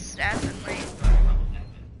vents, definitely.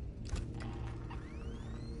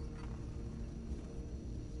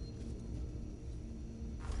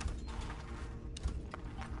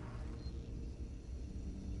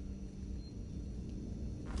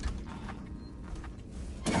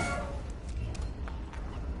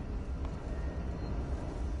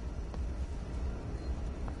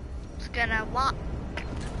 Gonna walk.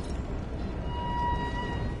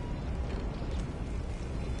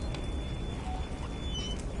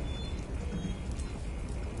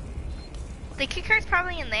 The key card's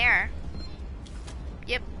probably in there.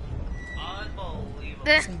 Yep. Unbelievable.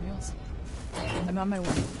 Samuels, I'm on my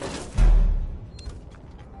way.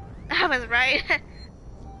 I was right.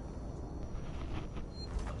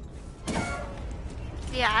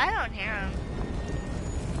 Yeah, I don't hear him.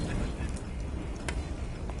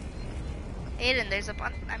 Aiden, there's a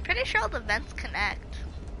bunch. I'm pretty sure all the vents connect.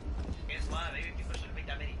 Guess what? Maybe people shouldn't make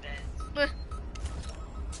that many vents.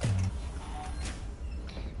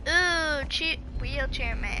 Ooh,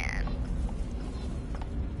 wheelchair man.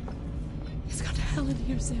 It's got hell in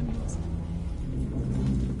here, Samuels.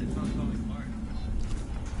 It's not falling apart.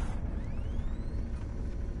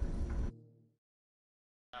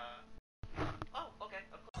 Oh, okay.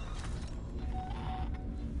 Of course.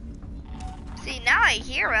 See, now I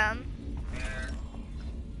hear him. Where?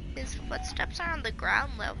 His footsteps are on the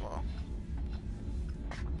ground level.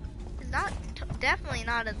 He's not, definitely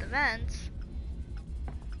not at the vents.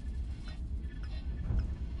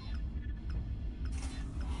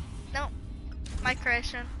 No, my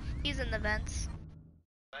correction. He's in the vents.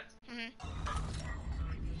 Vents?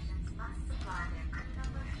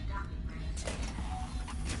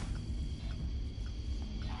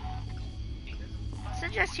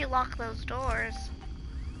 Suggest you lock those doors.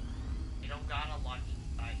 You don't gotta lock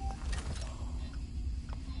inside.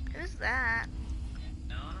 Who's that?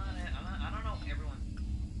 No, I don't know everyone.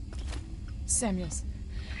 Samuels,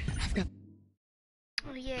 I've got...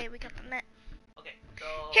 Oh yay, we got the net. Okay, so...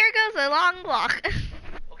 Here goes a long walk.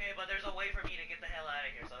 Okay, but there's a way for me to get the hell out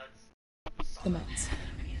of here, so that's... The meds.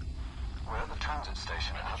 We're at the transit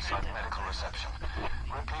station outside medical reception.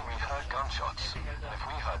 Ripley, we heard gunshots. And if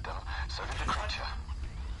we heard them, so did the creature.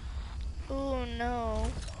 Oh no.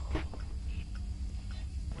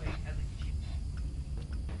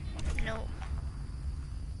 No.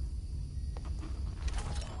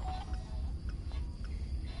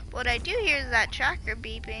 What I do hear is that tracker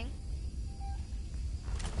beeping.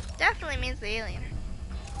 Definitely means the alien.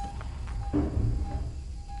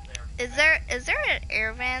 Is there an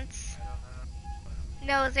air vents?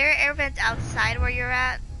 No, is there air vents outside where you're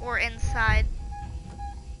at or inside?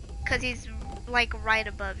 Cause he's like right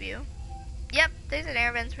above you. Yep, there's an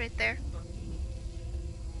air vents right there.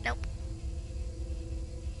 Nope.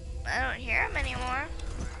 I don't hear him anymore.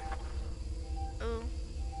 Ooh.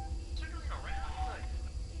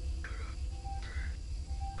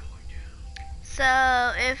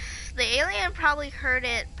 So if the alien probably heard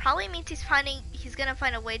it, probably means he's gonna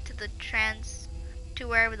find a way to the to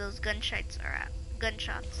wherever those gunshots are at.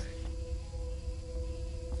 Gunshots.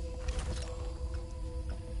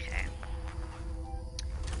 Okay.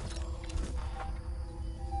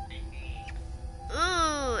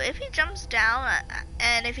 Ooh, if he jumps down,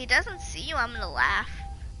 and if he doesn't see you, I'm gonna laugh.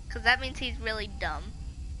 Cause that means he's really dumb.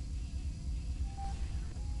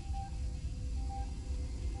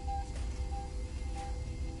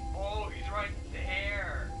 Oh, he's right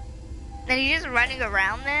there. Then he's just running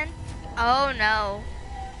around then? Oh no.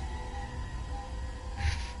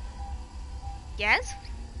 Yes?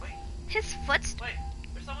 Wait. His foot's... Wait,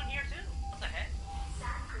 there's someone here too. What the heck?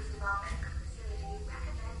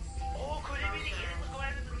 Oh, could it be the alien was going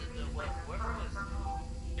after whoever was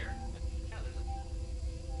here? Yeah,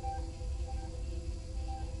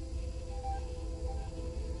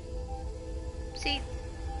 See,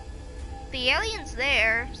 the alien's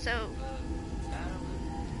there, so...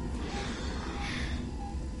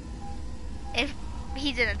 If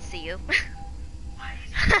he didn't see you. Why is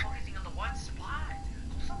he focusing on the one spot?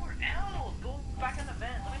 Go somewhere else. Go back in the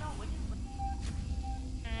vent. Let me know when you...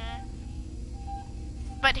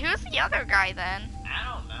 But who's the other guy then? I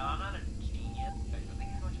don't know. I'm not a genius. I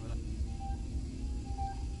think he's going to...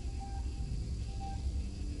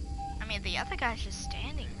 I mean, the other guy's just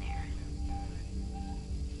standing there.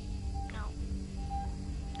 No.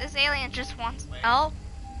 This alien just wants... Wait. Oh.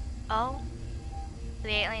 Oh. The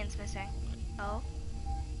alien's missing. Oh.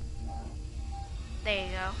 There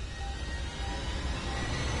you go.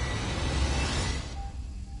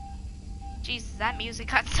 Jesus, that music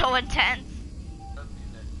got so intense.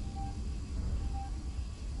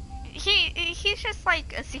 He's just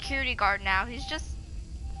like a security guard now. He's just...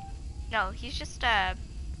 No, he's just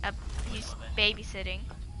he's babysitting.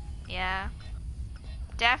 Yeah.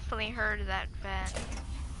 Definitely heard of that vent.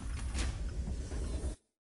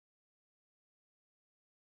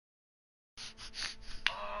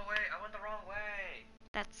 Oh, wait. I went the wrong way.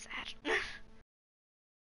 That's sad.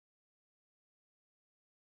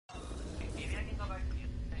 Maybe I can go back to the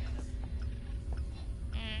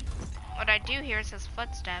What I do hear is his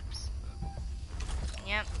footsteps.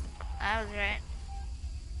 Yep, I was right.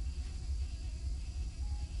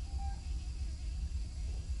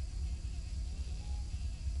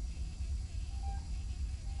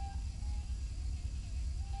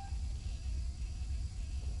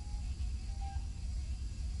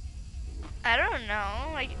 I don't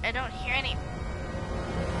know. I don't hear any.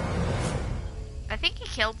 I think he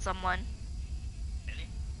killed someone. Really?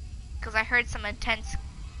 Because I heard some intense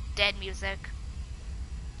dead music.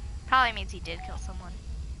 Probably means he did kill someone.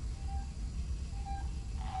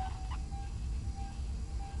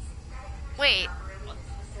 Wait.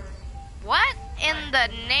 What in the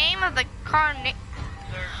name of the carnage?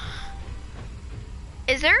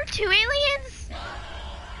 Is there 2 aliens?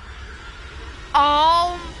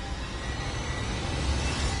 I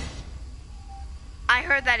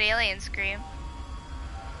heard that alien scream.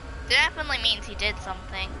 Definitely means he did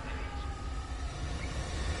something.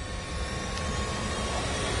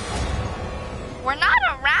 We're not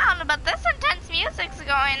around, but this intense music's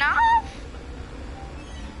going off.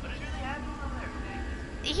 What is really happening over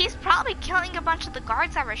there? He's probably killing a bunch of the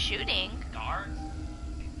guards that were shooting. Guards?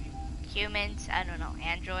 Humans, I don't know,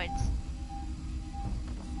 androids.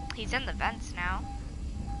 He's in the vents now.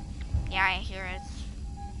 Yeah, I hear his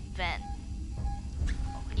vent.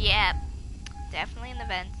 Yeah, definitely in the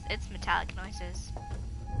vents. It's metallic noises.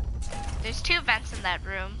 There's 2 vents in that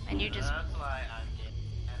room, and you just... That's why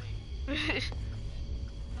I'm getting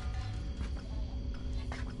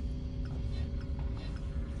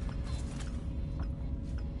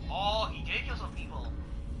Oh, he did kill some people.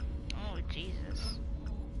 Oh, Jesus.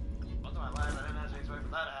 Once in my life, I didn't have to expect for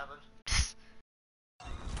that to happen.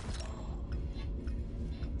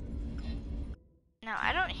 No,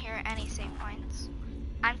 I don't hear any save points.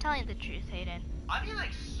 I'm telling the truth, Hayden. I'm being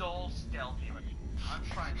like so stealthy right now. I'm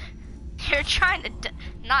trying to... You're trying to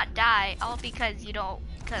not die, all because you don't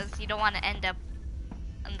want to end up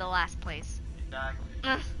in the last place. Exactly.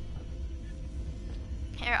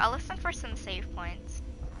 Here, I'll listen for some save points.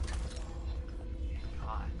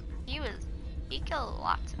 God. He killed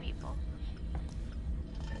lots of people.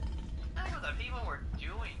 I don't know what the people were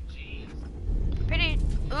doing, jeez. Pretty.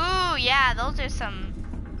 Ooh, yeah, those are some.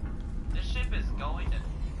 This ship is going to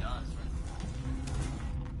dust right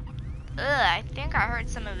Ugh, I think I heard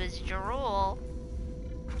some of his drool.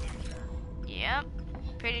 Yep.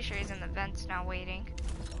 Pretty sure he's in the vents now waiting.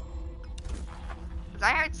 'Cause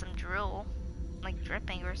I heard some drool. Like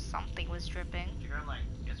dripping or something was dripping. Did you hear him like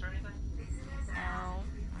hiss or anything? No.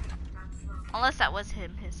 Unless that was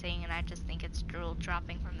him hissing and I just think it's drool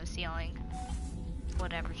dropping from the ceiling.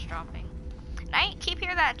 Whatever's dropping. And I keep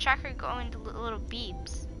hearing that tracker going to little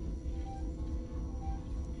beeps.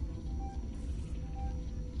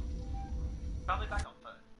 Probably back on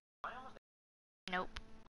foot. Am I almost there? Nope.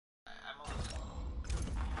 I'm almost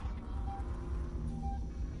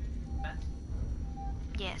Vents?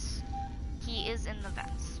 Yes. He is in the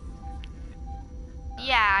vents.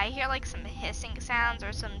 Yeah, I hear like some hissing sounds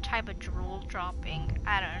or some type of drool dropping.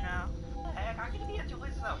 I don't know. What the heck? How can you be at 2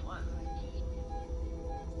 places at once?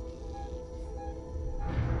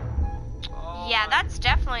 Oh, Yeah, that's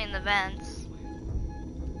definitely in the vents.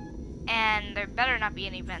 And there better not be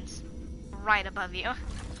any vents right above you.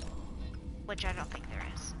 Which I don't think there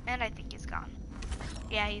is. And I think he's gone.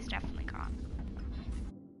 Yeah, he's definitely gone.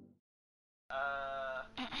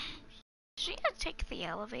 Is she gonna take the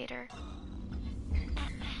elevator?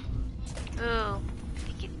 Ooh.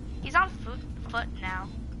 He's on foot now.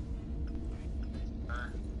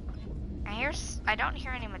 I don't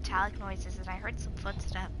hear any metallic noises and I heard some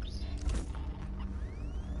footsteps.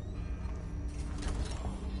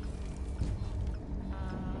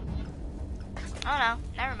 Oh no,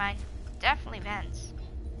 never mind. Definitely vents.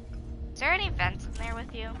 Is there any vents in there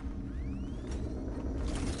with you?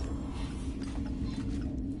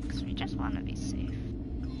 Because we just want to be safe.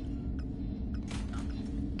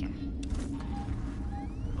 Okay.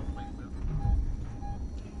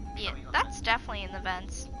 Yeah, that's definitely in the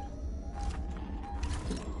vents.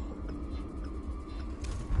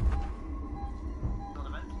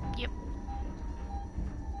 Yep.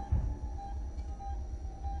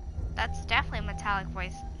 That's definitely metallic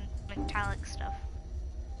stuff.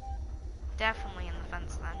 Definitely in the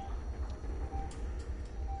vents then.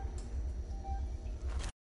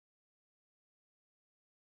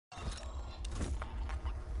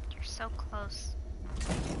 You're so close.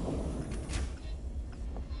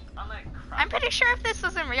 I'm pretty sure if this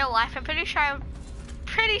was in real life, I'm pretty sure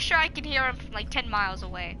I could hear him from like 10 miles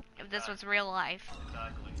away. If this was real life.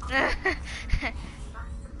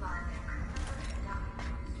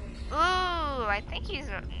 Ooh, I think he's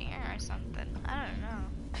up near or something. I don't know.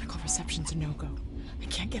 Medical reception's a no-go. I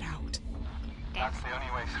can't get out. That's the only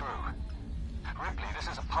way through. Ripley, this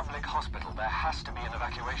is a public hospital. There has to be an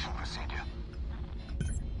evacuation procedure.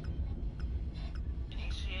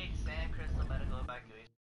 Initiate San Crystal medical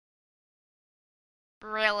evacuation.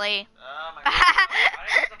 Really? Oh my god. Why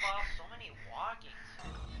does this involve so many walkings?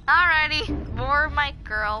 Alrighty, more mic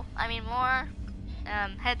girl. I mean, more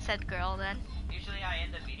headset girl then. Usually I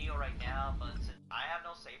end the video right now, but since I have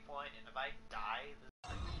no save point, and if I die,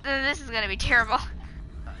 This is gonna be terrible.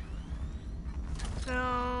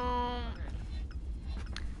 So,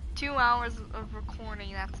 2 hours of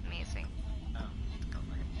recording, that's amazing.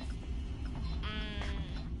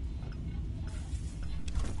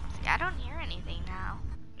 See, I don't hear anything now.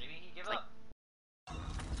 Maybe he give Like, up.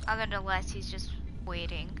 other than less, he's just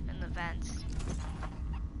waiting in the vents.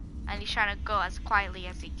 And he's trying to go as quietly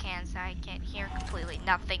as he can so I can't hear completely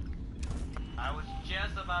nothing. I was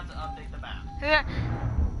just about to update the map.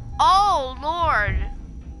 Oh, Lord!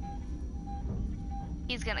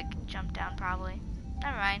 He's gonna jump down probably.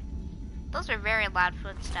 Never mind. Those are very loud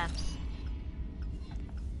footsteps.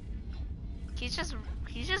 He's just,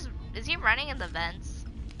 is he running in the vents?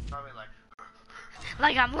 Probably like.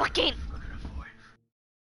 Like I'm looking!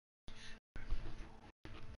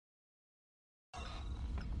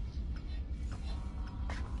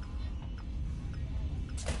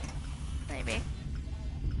 Maybe.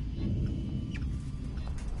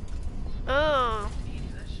 Oh.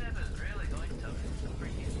 This ship is really going to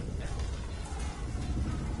freaking.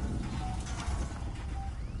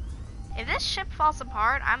 If this ship falls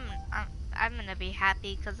apart, I'm gonna be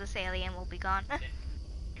happy because this alien will be gone. Did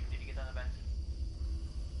you get down the vents?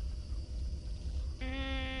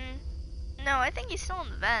 No, I think he's still in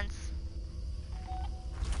the vents.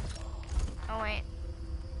 Oh wait.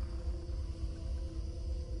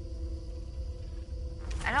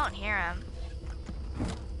 I don't hear him.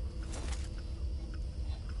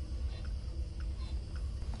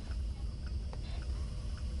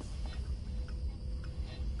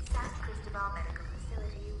 San Cristobal Medical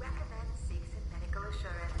Facility recommends Seegson Medical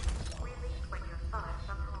Assurance. Relief when you're far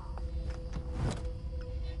from home.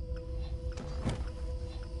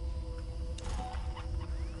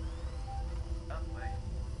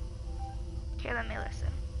 Okay, let me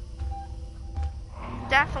listen.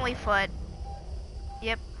 Definitely Foot.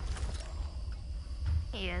 Yep.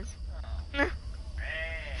 He is. Hey,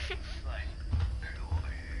 he's like, there's over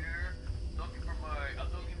here. I'm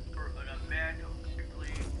looking for an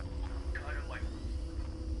abandonedly kind of like.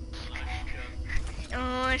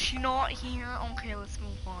 Is she not here? Okay, let's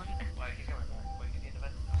move on. Why, he's coming back. Wait, is he in the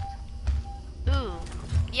vent? Ooh.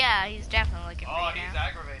 Yeah, he's definitely looking for Oh, you he's now.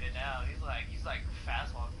 aggravated now. He's like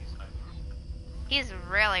fast walking. He's like. He's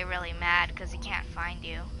really, really mad because he can't find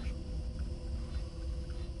you.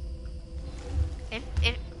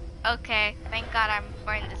 Okay, thank God I'm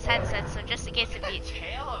wearing this headset, so just in case Look it at be. the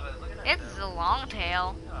tail of it. Look at that It's tail. a long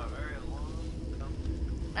tail. Yeah, very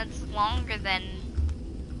long. That's longer than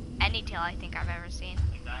any tail I think I've ever seen.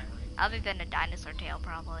 Exactly. Other than a dinosaur tail,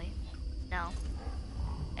 probably. No.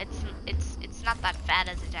 It's not that fat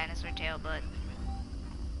as a dinosaur tail, but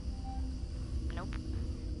nope.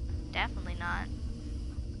 Definitely not.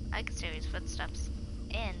 I can hear his footsteps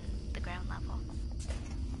in the ground level.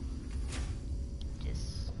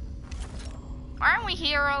 Just. Aren't we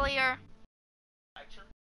here earlier? Actually.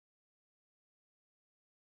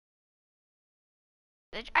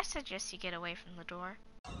 I suggest you get away from the door.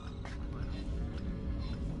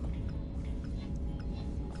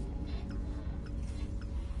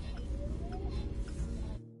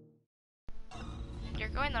 You're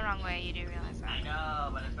going the wrong way, you do realize that. I know,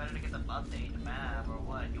 but it's better to get the update, the map, or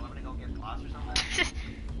what? You want me to go get lost or something?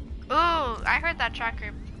 Ooh, I heard that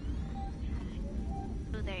tracker.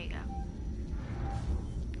 Ooh, there you go.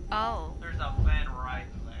 Oh. There's a vent right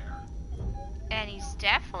there. And he's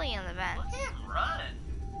definitely in the vents. Look at him run.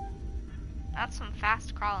 That's some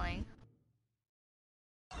fast crawling.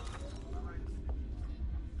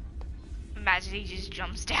 Imagine he just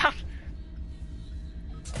jumps down.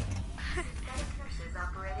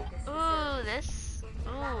 Ooh, this.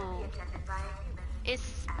 Ooh. It's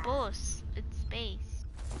space. It's space.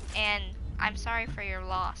 And I'm sorry for your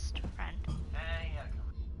lost friend. Hey,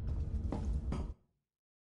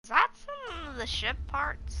 Is that some of the ship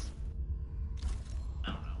parts?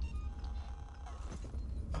 I don't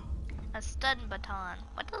know. A stud baton.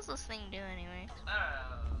 What does this thing do anyway?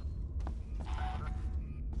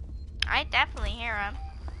 I definitely hear him.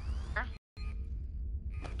 I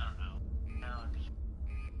don't know. No.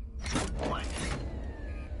 1,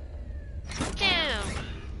 2,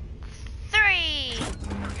 3.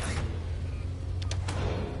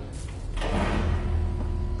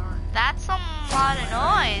 That's a lot of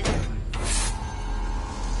noise.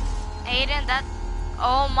 Aiden, that.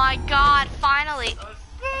 Oh my God! Finally.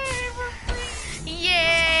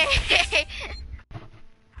 Yay!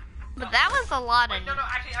 But that was a lot of. Wait, no,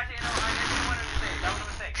 actually, no, I didn't want to say. That was a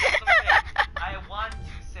mistake. I want to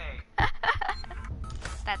say.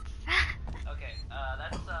 That's. Okay,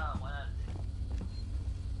 that's, 1 out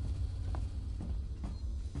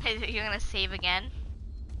of 10. You're gonna save again?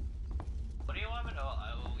 What do you want me to?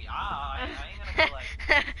 Oh, yeah, I ain't gonna go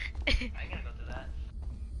I ain't gonna go through that.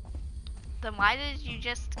 Then why did you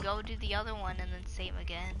just go do the other one and then save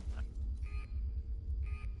again?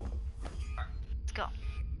 Let's go.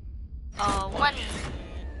 Oh, 1,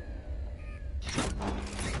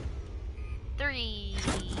 3.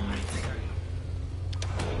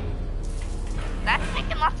 That's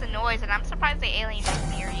making lots of noise, and I'm surprised the alien is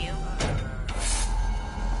near you.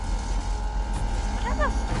 What is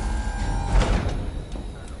this?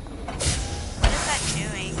 What is that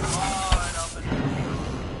doing? Oh, it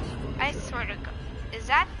opened. I swear to God. Is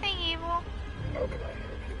that thing evil?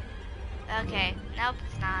 Okay, nope,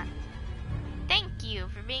 it's not. Thank you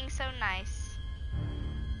for being so nice.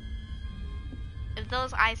 If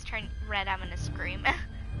those eyes turn red, I'm gonna scream.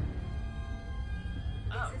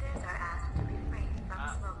 Visitors are asked to refrain from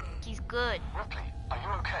smoking. He's good. Ripley, are you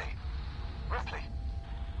okay? Ripley?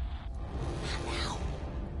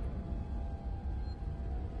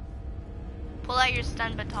 Pull out your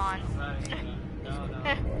stun baton. No.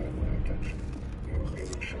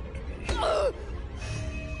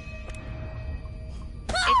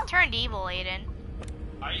 It turned evil, Aiden.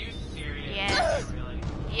 Are you serious? Yes. Really?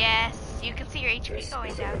 Yes. You can see your HP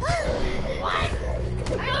going down. What?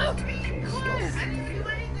 I didn't do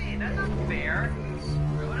anything. That's not fair.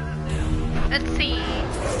 What does this do? Let's see.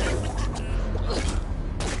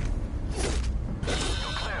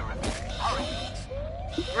 You're clear, Ripley. Hurry.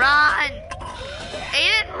 Run!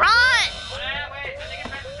 Aiden, run! Wait, I think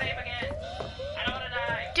it's meant to save again. I don't wanna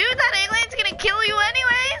die. Dude, that alien's gonna kill you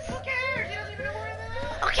anyways. Who cares? He doesn't even know where I'm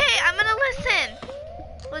at. Okay, I'm gonna listen.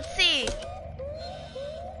 Let's see.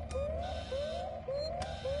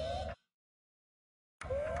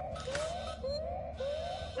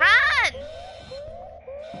 Run!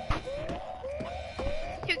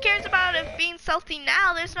 Who cares about it being stealthy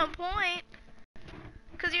now? There's no point.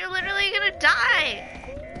 Cause you're literally gonna die.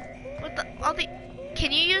 With all the.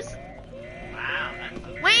 Can you use? Wow, that's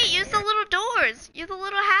so Wait, use the little doors. Use the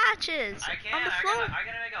little hatches I can't. on the floor. I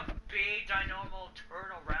gotta make a big, ginormal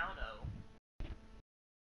turn around.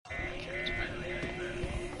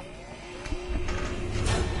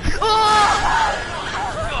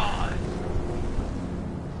 God.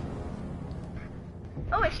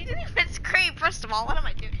 Oh, she didn't even scream. First of all, what am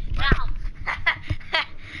I doing now?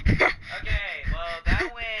 Okay, well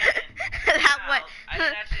that went. That went. I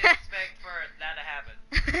didn't actually expect for that to happen.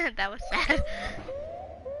 That was sad.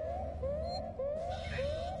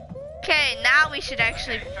 Okay, now we should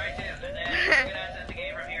actually. Okay, try 2, and then we're gonna exit the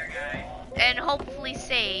game from here, guys. And hopefully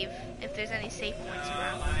save if there's any save points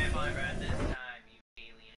around. I apologize this time, you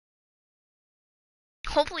alien.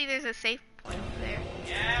 Hopefully there's a save point over there.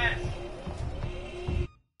 Yes.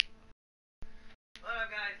 Hold up,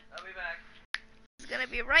 guys. I'll be back. It's gonna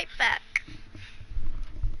be right back.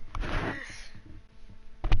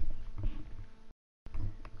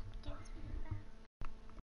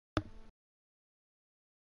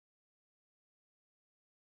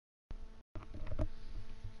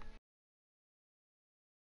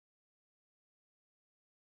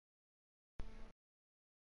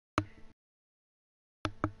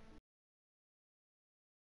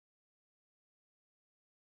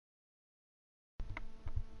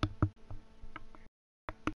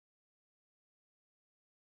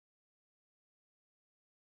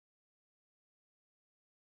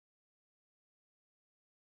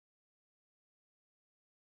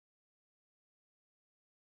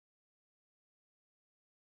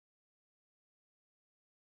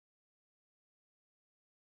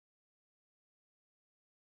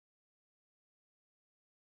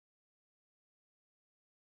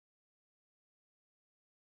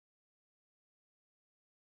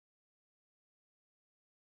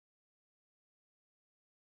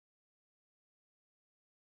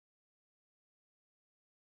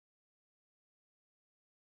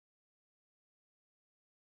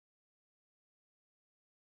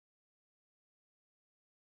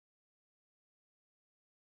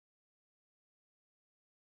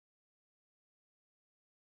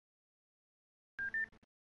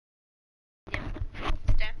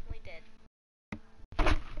 Definitely did.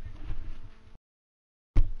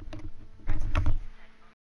 Press the season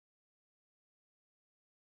headphone.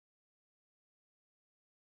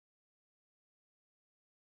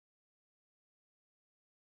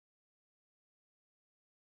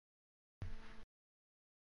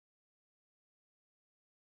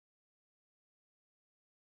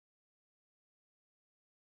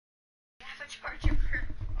 You have a charger for.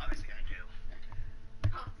 Obviously, I do.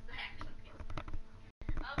 Oh, it's the actual case.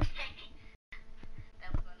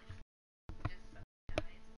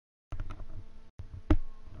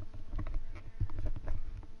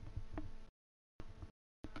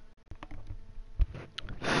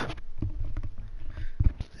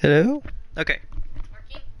 Hello? Okay.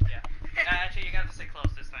 Working? Yeah. Actually, you got to stay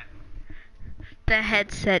close this time. The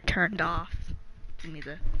headset turned off. Give me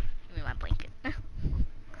my blanket.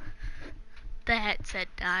 The headset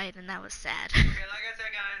died, and that was sad. Okay, like I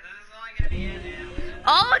said, guys, this is only gonna be ended.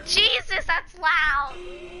 Oh, Jesus, that's loud!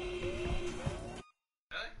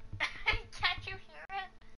 Really? Can't you hear it?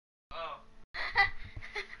 Oh.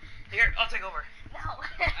 Here, I'll take over. No.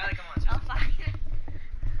 Allie, come on. I'm fine.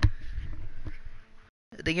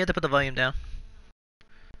 I think you have to put the volume down.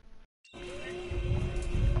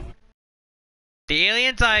 The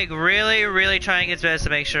alien's like really trying its best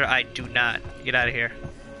to make sure I do not get out of here.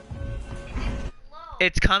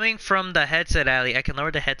 It's coming from the headset, Allie. I can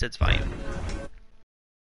lower the headset's volume.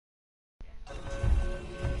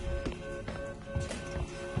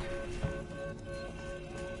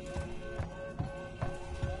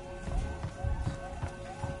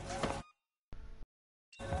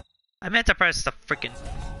 I meant to press the freaking.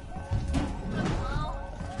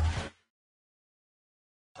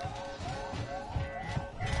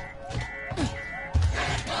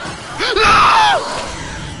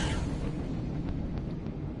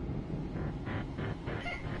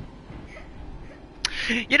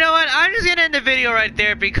 You know what? I'm just gonna end the video right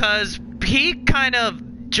there because he kind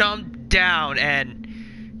of jumped down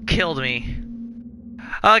and killed me.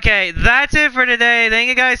 Okay, that's it for today. Thank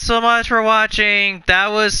you guys so much for watching.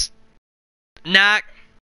 That was not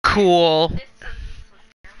cool.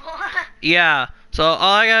 Yeah. So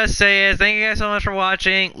all I gotta say is thank you guys so much for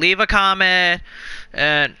watching. Leave a comment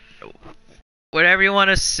and whatever you want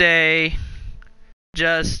to say.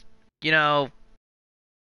 Just, you know,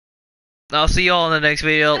 I'll see you all in the next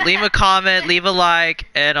video. Leave a comment, leave a like,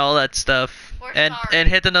 and all that stuff. And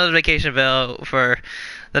hit the notification bell for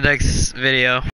the next video.